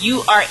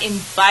 you are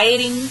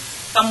inviting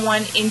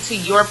someone into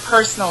your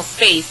personal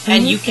space,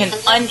 and you can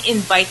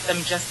uninvite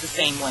them just the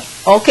same way.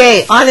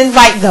 Okay,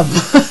 uninvite them.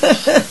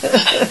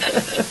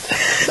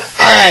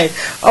 All right.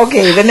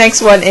 Okay, the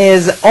next one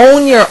is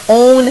own your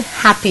own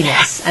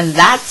happiness. And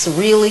that's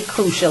really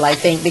crucial, I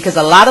think, because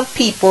a lot of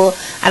people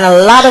and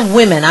a lot of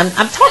women, I'm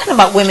talking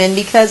about women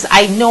because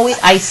I know it,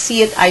 I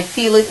see it, I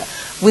feel it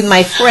with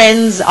my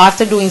friends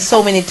after doing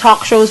so many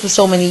talk shows for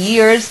so many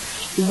years.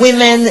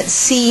 Women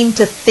seem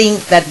to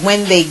think that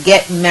when they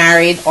get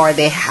married or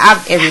they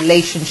have a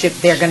relationship,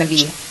 they're going to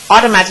be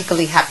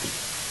automatically happy.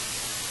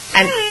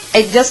 And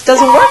it just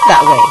doesn't work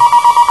that way.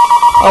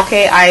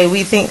 Okay, I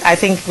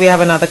think we have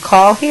another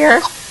call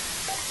here.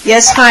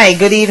 Yes, hi,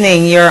 good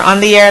evening. You're on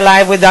the air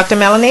live with Dr.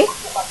 Melanie.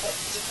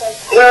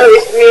 Well,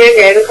 it's me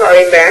again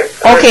calling back.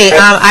 Okay,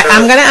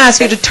 I'm going to ask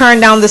you to turn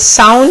down the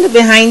sound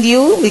behind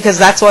you because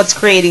that's what's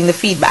creating the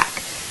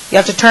feedback. You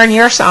have to turn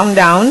your sound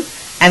down,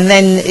 and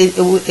then it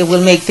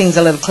will make things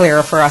a little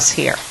clearer for us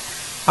here.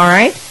 All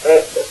right?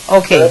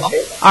 Okay. All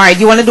right.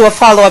 You want to do a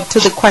follow-up to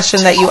the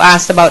question that you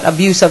asked about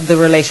abuse of the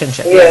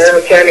relationship? Yeah, yes.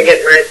 I'm trying to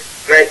get my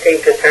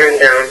thing to turn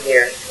down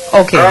here.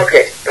 Okay.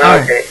 Okay.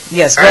 Right.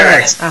 Yes, go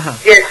ahead. Uh-huh.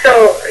 Yeah,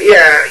 so,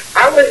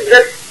 I was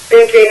just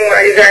thinking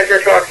while you guys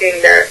are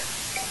talking that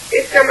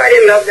if somebody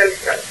loves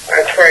themselves,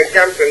 for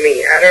example,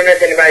 me, I don't know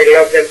if anybody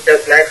loves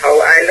themselves like how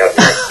I love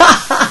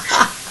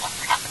myself.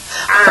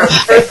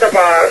 First of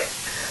all,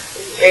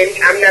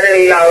 I'm not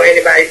going to allow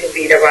anybody to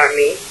beat about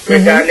me,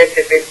 regardless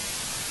if it's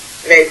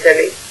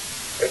mentally,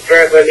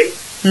 verbally,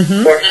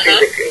 or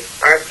physically.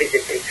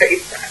 So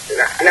it's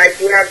like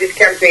you have this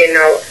campaign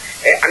now.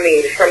 I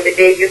mean, from the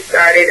day you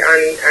started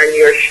on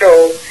your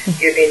show,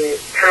 you've been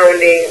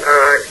pounding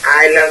on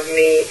 "I love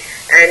me,"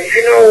 and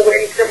you know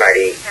when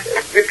somebody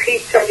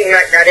repeats something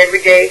like that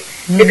every day,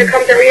 it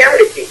becomes a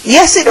reality.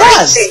 Yes, it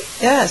does.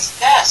 Yes.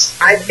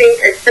 I think,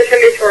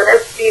 especially for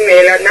us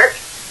female, and not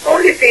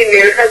only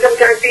female, because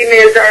sometimes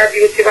females are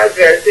abusive as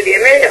well to the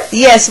male.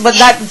 Yes, but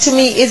that, to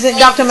me, isn't,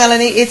 Dr.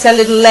 Melanie, it's a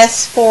little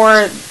less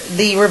for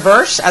the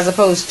reverse as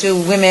opposed to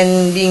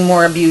women being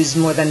more abused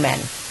more than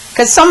men.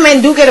 Because some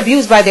men do get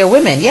abused by their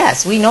women.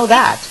 Yes, we know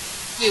that.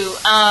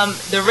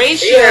 The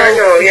ratio... Yeah, I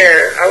know,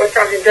 I was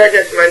talking to a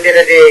gentleman the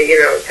other day,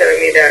 telling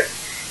me that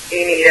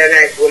he needed a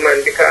nice woman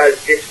because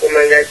this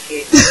woman that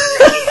he...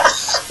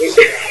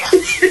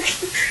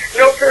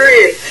 No, for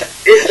real.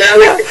 I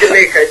went to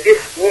Jamaica.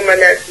 This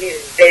woman that he's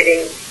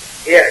dating,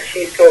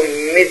 she's so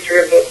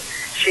miserable.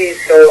 She's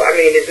so,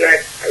 it's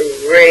like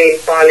rain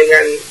falling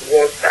and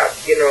won't stop.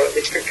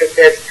 The scripture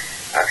says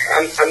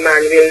a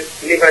man will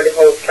live on the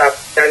housetop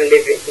than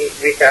live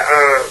with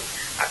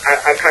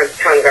a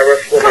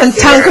cantankerous woman.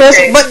 Cantankerous?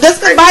 But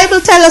does the Bible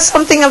tell us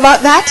something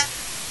about that?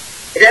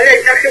 That's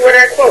exactly what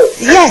I quote.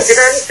 Yes.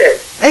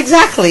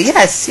 Exactly,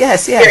 yes.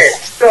 Yes,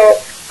 so,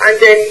 and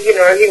then,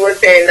 he was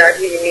saying that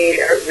he needs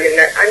a real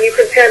nice, and you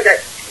can tell that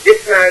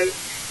this man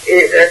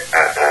is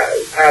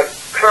a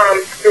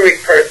calm spirit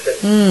person.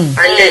 And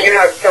then you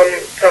have some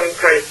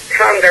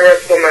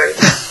cantankerous woman.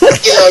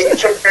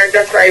 Sometimes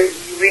that's why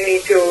we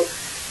need to,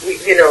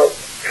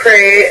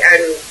 pray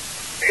and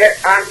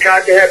ask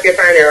God to help you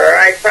find the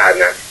right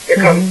partner, a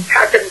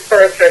compatible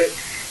person,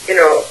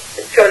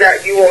 so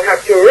that you won't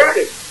have to run,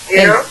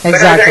 Exactly.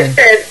 But as I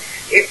said,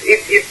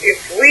 if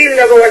we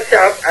love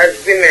ourselves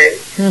as women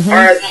or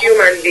as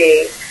human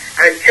beings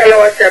and tell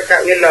ourselves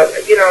that we love,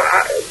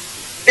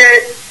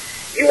 then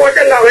you won't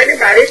allow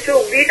anybody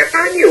to beat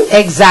upon you.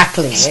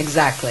 Exactly.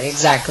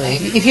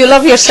 If you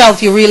love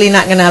yourself, you're really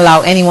not going to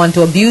allow anyone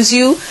to abuse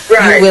you.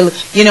 Right. You will,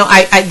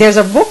 there's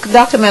a book,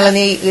 Dr.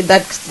 Melanie,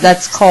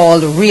 that's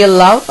called Real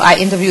Love. I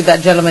interviewed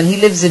that gentleman. He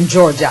lives in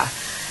Georgia.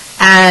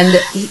 And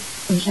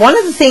one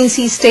of the things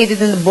he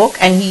stated in the book,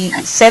 and he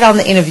said on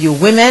the interview,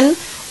 women,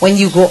 when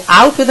you go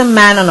out with a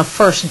man on a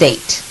first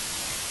date,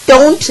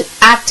 don't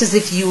act as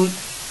if you're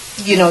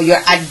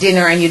at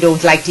dinner and you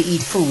don't like to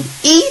eat food.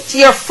 Eat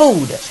your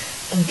food.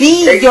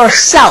 Be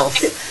yourself.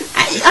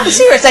 I'm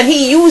serious. And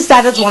he used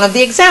that as one of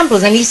the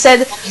examples. And he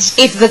said,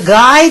 if the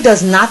guy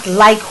does not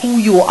like who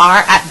you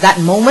are at that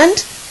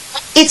moment,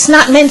 it's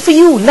not meant for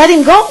you. Let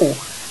him go.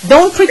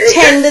 Don't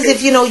pretend as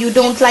if, you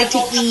don't like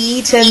to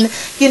eat and,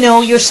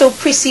 you're so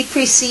prissy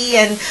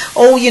and,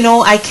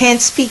 I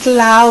can't speak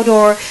loud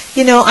or,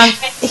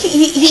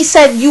 he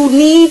said you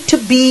need to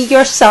be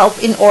yourself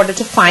in order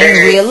to find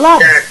real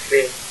love.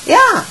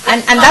 Yeah,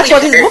 and that's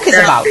what his book is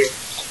about.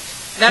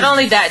 Not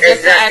only that,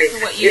 just to add to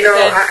what you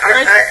said.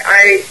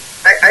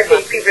 I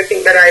think people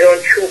think that I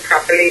don't chew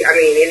properly.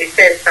 In the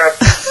sense of,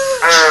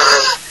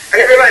 And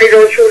everybody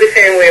don't chew the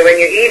same way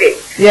when you're eating.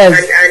 Yes.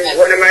 And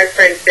one of my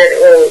friends said,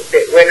 oh,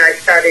 when I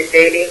started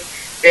dating,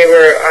 they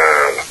were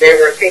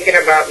thinking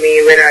about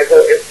me when I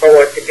go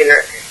forward to dinner,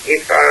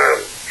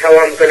 how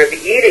I'm going to be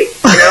eating.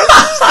 You know,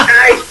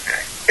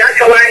 that's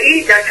how I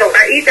eat. That's how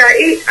I eat.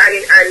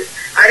 And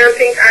I don't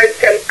think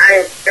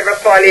I ever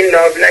fall in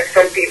love like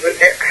some people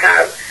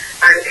have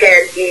and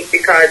can't eat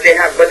because they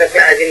have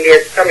butterflies in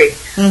their stomach.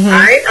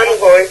 I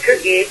am going to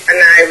eat, and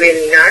I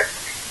will not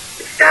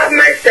stop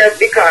myself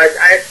because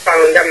I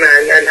found a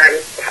man and I'm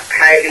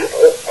highly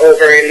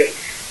overly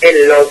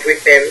in love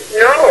with them.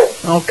 No.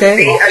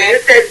 Okay. As you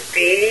said,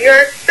 be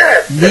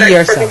yourself. Be so that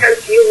yourself. person can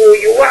see who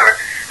you are.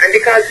 And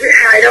because we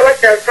hide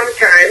ourselves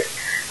sometimes,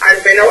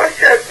 and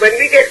when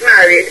we get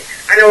married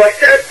and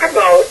ourselves come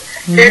out,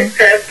 then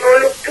self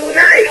don't look too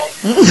nice.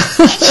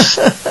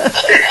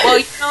 Well,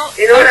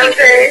 you know what I'm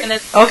saying?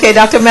 Okay,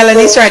 Dr.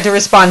 Melanie's trying to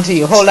respond to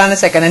you. Hold on a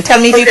second and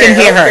tell me if you can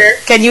hear her.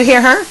 Can you hear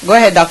her? Go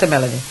ahead, Dr.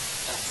 Melanie.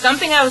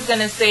 Something I was going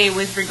to say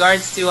with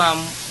regards to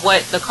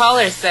what the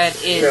caller said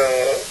is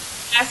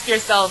ask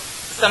yourself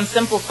some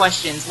simple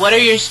questions. What are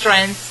your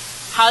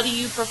strengths? How do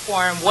you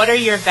perform? What are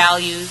your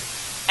values?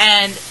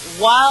 And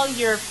while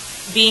you're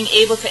being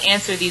able to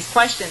answer these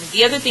questions,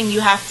 the other thing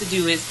you have to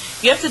do is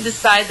you have to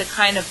decide the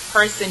kind of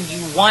person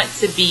you want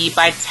to be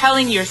by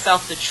telling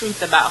yourself the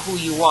truth about who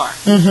you are.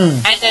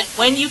 And that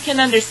when you can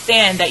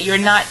understand that you're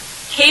not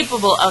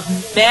capable of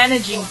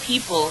managing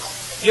people,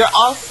 you're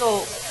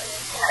also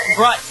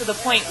brought to the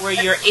point where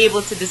you're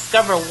able to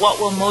discover what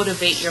will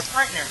motivate your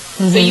partner.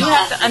 So you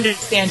have to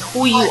understand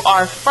who you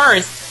are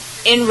first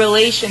in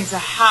relation to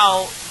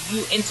how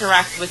you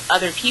interact with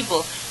other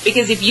people.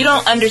 Because if you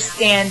don't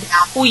understand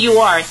who you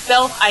are,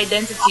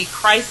 self-identity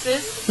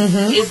crisis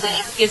is the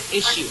biggest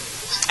issue.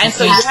 And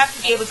so you have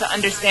to be able to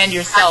understand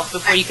yourself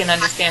before you can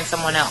understand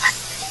someone else.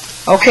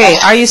 Okay,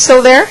 are you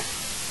still there?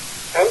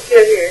 I'm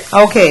still here.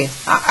 Okay.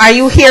 Are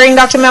you hearing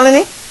Dr.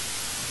 Melanie?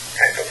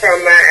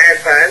 From my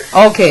iPad.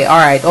 Okay, all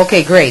right.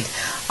 Okay, great.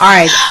 All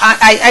right.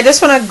 I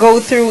just want to go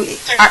through.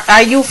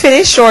 Are you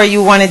finished or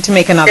you wanted to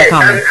make another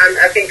comment?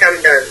 I think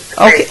I'm done.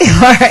 Okay,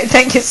 all right.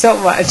 Thank you so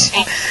much.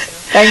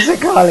 Thanks for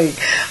calling.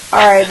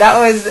 All right, that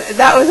was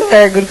a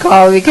very good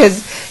call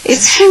because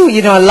it's true.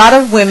 You know, a lot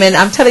of women.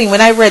 I'm telling you,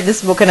 when I read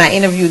this book and I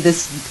interviewed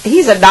this,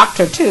 he's a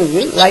doctor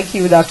too, like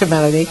you, Dr.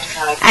 Melanie,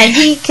 and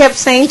he kept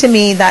saying to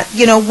me that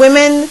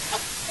women,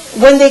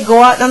 when they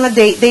go out on a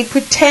date, they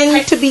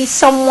pretend to be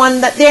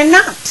someone that they're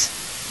not.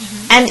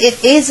 And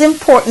it is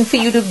important for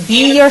you to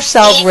be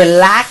yourself,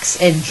 relax,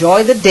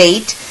 enjoy the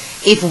date.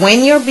 If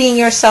when you're being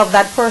yourself,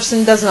 that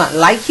person does not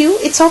like you,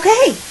 it's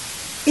okay.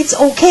 It's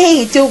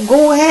okay to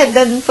go ahead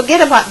and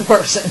forget about the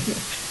person.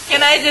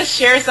 Can I just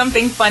share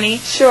something funny?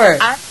 Sure.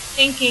 I'm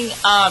thinking,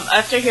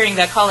 after hearing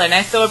that caller, and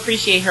I so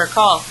appreciate her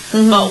call,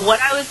 but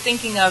what I was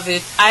thinking of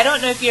is, I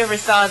don't know if you ever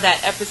saw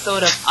that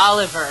episode of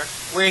Oliver,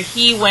 where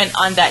he went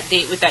on that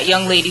date with that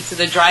young lady to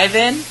the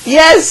drive-in.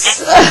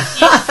 Yes.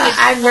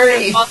 I'm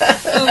Marie.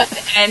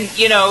 And,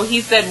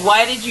 he said,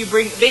 why did you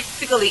bring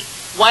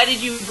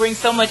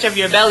so much of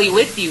your belly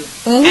with you?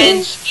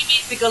 And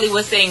she basically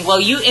was saying,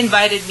 well, you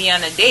invited me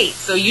on a date,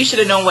 so you should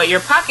have known what your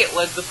pocket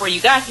was before you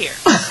got here.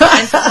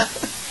 And so I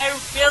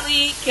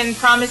really can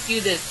promise you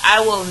this.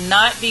 I will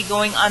not be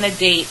going on a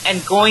date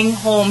and going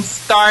home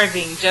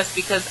starving just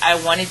because I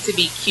wanted to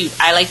be cute.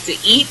 I like to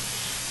eat.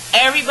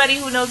 Everybody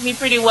who knows me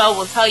pretty well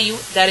will tell you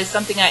that is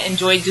something I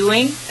enjoy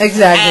doing.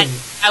 Exactly. And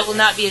I will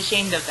not be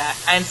ashamed of that.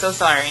 I'm so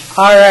sorry.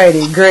 All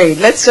righty, great.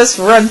 Let's just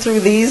run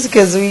through these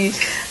because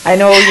I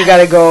know you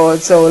got to go.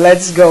 So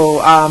let's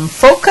go.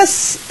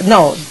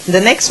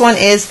 The next one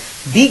is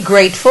be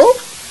grateful.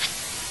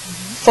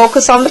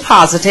 Focus on the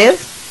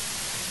positive.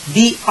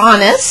 Be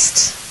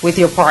honest with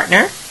your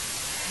partner.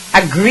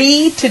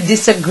 Agree to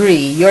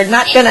disagree. You're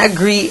not going to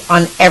agree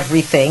on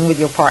everything with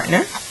your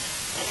partner.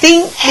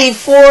 Think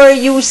before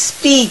you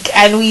speak,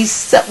 and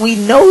we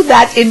know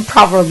that in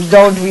Proverbs,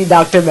 don't we,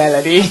 Dr.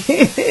 Melanie?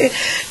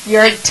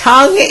 Your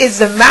tongue is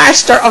the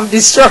master of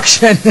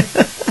destruction.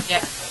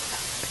 Yeah.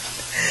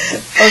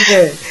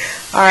 Okay.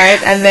 All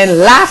right. And then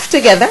laugh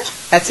together.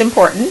 That's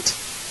important.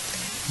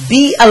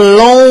 Be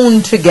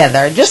alone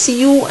together. Just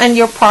you and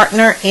your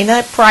partner in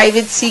a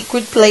private,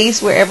 secret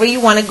place, wherever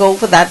you want to go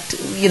for that,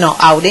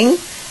 outing,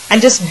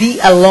 and just be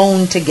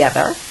alone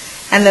together.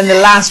 And then the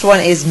last one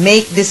is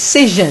make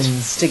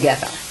decisions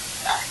together.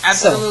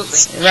 Absolutely.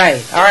 So,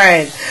 right. All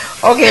right.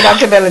 Okay,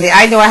 Dr. Melanie,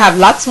 I know I have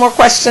lots more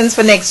questions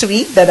for next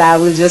week that I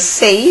will just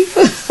save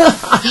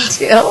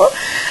until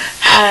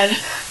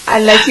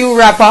and let you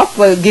wrap up.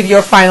 We'll give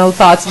your final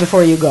thoughts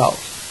before you go.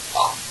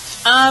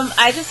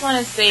 I just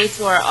want to say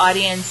to our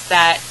audience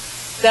that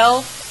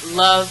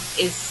self-love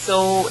is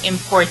so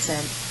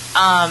important.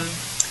 A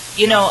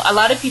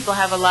lot of people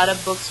have a lot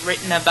of books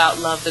written about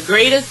love. The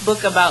greatest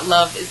book about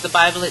love is the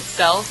Bible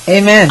itself.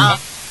 Amen.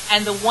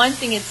 And the one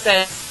thing it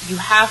says, you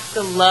have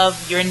to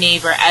love your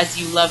neighbor as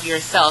you love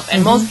yourself.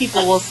 And most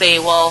people will say,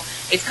 well,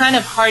 it's kind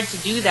of hard to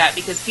do that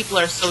because people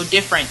are so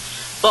different.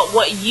 But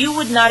what you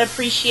would not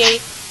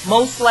appreciate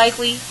most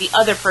likely the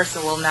other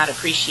person will not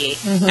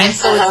appreciate. And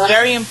so it's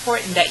very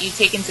important that you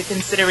take into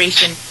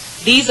consideration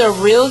these are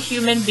real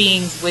human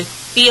beings with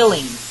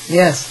feelings.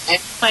 Yes. And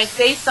if I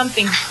say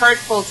something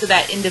hurtful to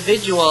that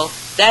individual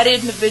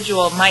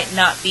might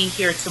not be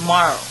here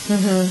tomorrow.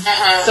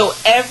 So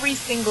every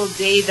single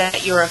day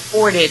that you're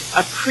afforded,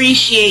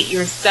 appreciate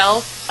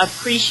yourself,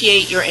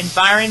 appreciate your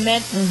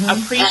environment,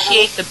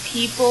 appreciate the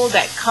people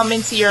that come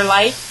into your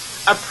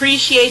life,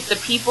 appreciate the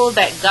people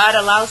that God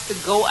allows to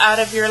go out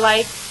of your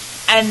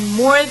life, and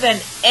more than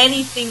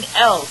anything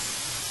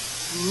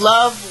else,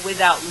 love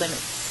without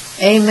limits.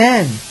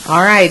 Amen.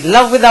 All right.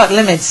 Love without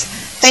limits.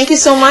 Thank you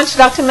so much,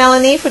 Dr.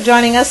 Melanie, for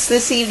joining us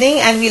this evening,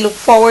 and we look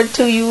forward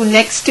to you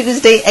next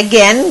Tuesday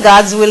again,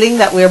 God's willing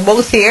that we're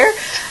both here,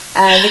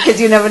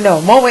 because you never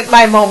know. Moment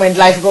by moment,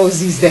 life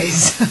goes these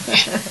days.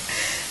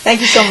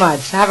 Thank you so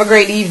much. Have a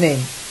great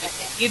evening.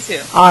 You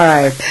too. All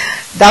right.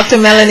 Dr.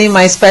 Melanie,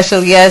 my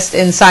special guest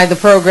inside the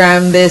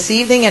program this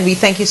evening, and we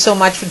thank you so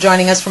much for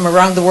joining us from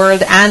around the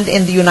world and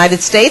in the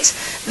United States.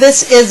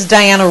 This is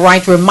Diana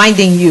Wright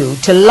reminding you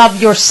to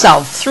love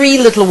yourself. 3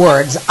 little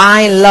words.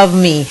 I love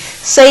me.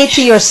 Say it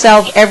to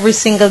yourself every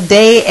single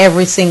day,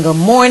 every single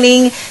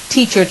morning.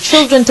 Teach your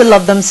children to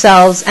love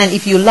themselves, and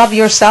if you love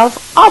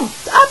yourself,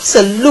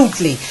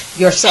 absolutely,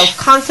 your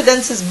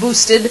self-confidence is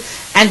boosted,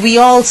 and we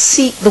all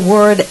seek the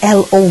word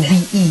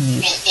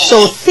L-O-V-E.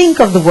 So think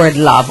of the word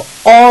love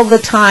all the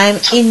time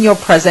in your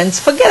presence.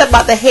 Forget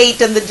about the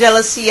hate and the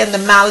jealousy and the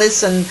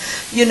malice and,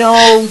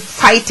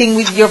 fighting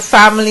with your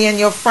family and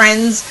your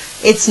friends.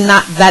 It's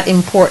not that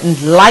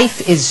important.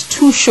 Life is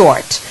too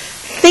short.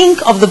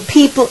 Think of the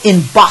people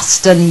in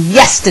Boston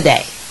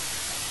yesterday.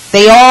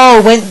 They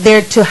all went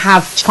there to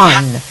have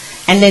fun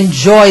and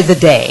enjoy the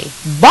day.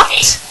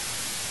 But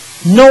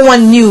no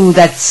one knew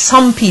that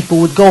some people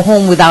would go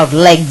home without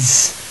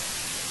legs,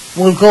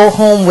 will go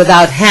home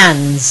without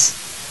hands.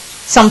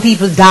 Some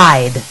people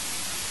died.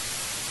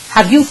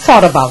 Have you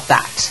thought about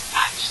that?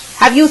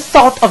 Have you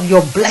thought of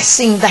your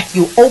blessing that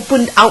you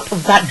opened out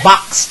of that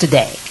box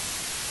today?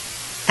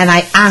 And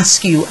I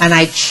ask you and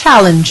I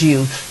challenge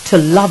you to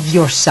love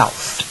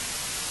yourself.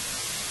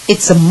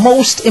 It's the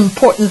most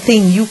important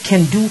thing you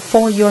can do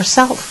for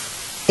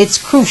yourself. It's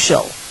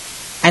crucial.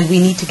 And we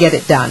need to get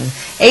it done.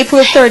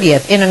 April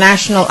 30th,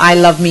 International I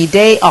Love Me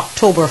Day.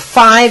 October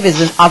 5 is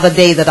another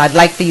day that I'd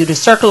like for you to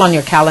circle on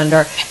your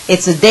calendar.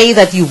 It's a day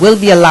that you will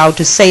be allowed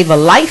to save a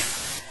life.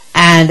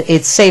 And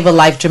it's Save a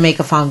Life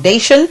Jamaica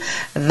Foundation.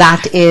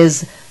 That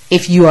is,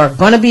 if you are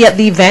going to be at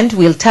the event,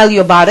 we'll tell you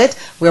about it.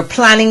 We're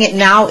planning it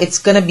now. It's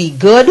going to be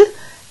good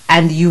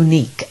and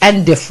unique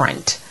and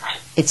different.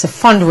 It's a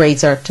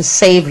fundraiser to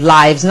save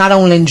lives, not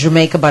only in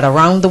Jamaica, but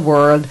around the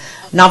world.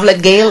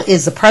 Novelet Gale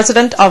is the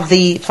president of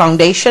the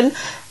foundation.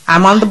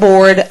 I'm on the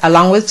board,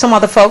 along with some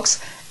other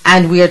folks,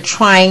 and we are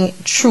trying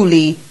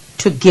truly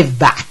to give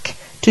back,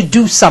 to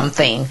do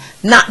something,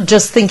 not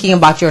just thinking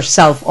about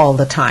yourself all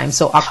the time.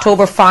 So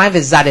October 5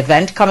 is that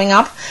event coming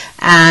up,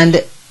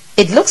 and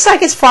it looks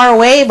like it's far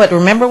away, but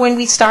remember when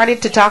we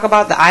started to talk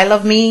about the I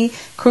Love Me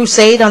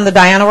crusade on the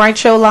Diana Wright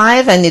Show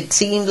Live, and it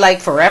seemed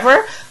like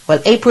forever?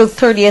 Well, April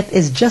 30th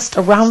is just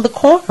around the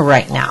corner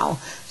right now.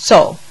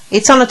 So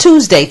it's on a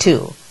Tuesday,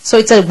 too. So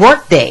it's a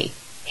work day.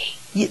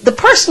 The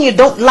person you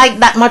don't like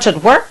that much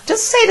at work,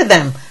 just say to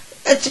them,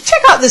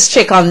 check out this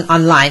chick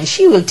online.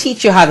 She will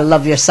teach you how to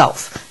love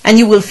yourself, and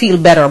you will feel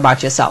better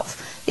about yourself.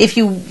 If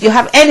you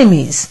have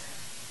enemies,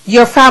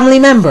 your family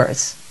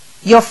members,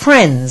 your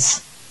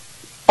friends,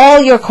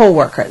 all your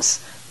co-workers,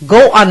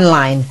 go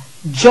online,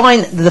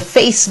 join the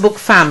Facebook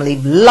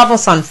family, love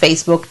us on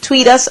Facebook,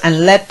 tweet us,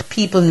 and let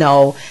people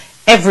know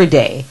every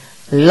day.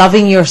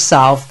 Loving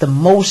yourself, the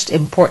most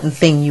important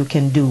thing you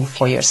can do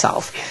for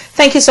yourself.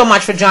 Thank you so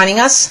much for joining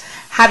us.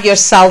 Have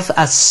yourself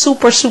a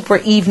super, super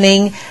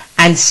evening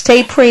and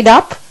stay prayed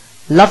up.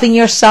 Loving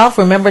yourself.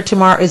 Remember,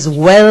 tomorrow is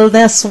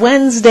Wellness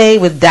Wednesday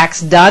with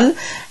Dax Dunn.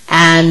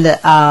 And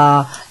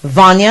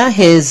Vanya,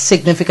 his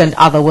significant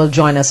other, will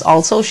join us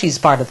also. She's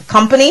part of the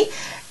company.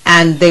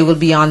 And they will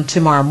be on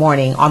tomorrow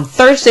morning. On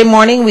Thursday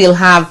morning, we'll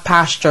have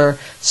Pastor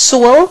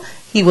Sewell.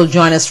 He will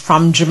join us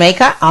from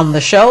Jamaica on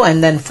the show.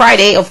 And then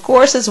Friday, of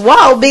course, is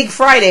Wow Big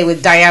Friday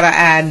with Diana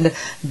and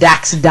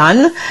Dax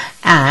Dunn.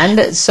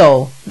 And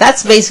so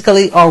that's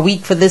basically our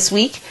week for this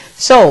week.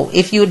 So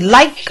if you'd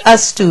like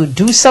us to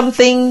do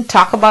something,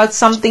 talk about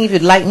something, if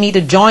you'd like me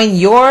to join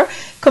your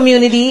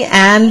community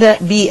and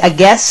be a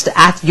guest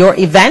at your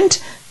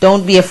event,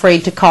 don't be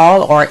afraid to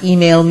call or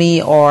email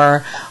me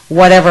or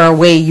whatever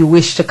way you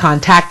wish to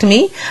contact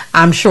me.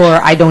 I'm sure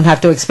I don't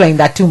have to explain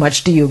that too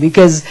much to you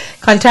because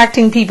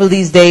contacting people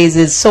these days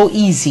is so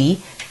easy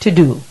to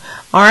do.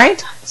 All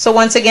right? So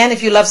once again,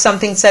 if you love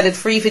something, set it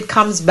free. If it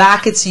comes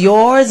back, it's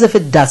yours. If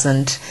it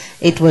doesn't,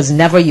 it was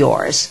never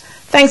yours.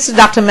 Thanks to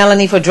Dr.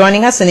 Melanie for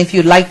joining us. And if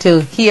you'd like to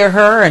hear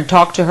her and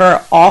talk to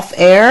her off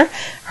air,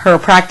 her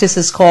practice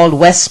is called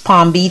West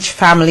Palm Beach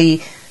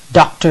Family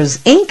Doctors,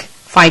 Inc.,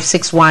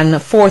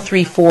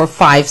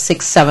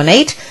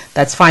 561-434-5678.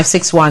 That's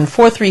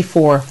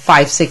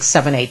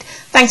 561-434-5678.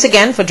 Thanks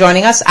again for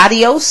joining us.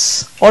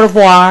 Adios, au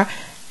revoir,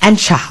 and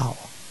ciao.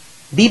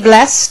 Be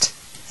blessed,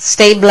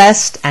 stay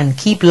blessed, and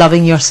keep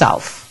loving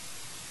yourself.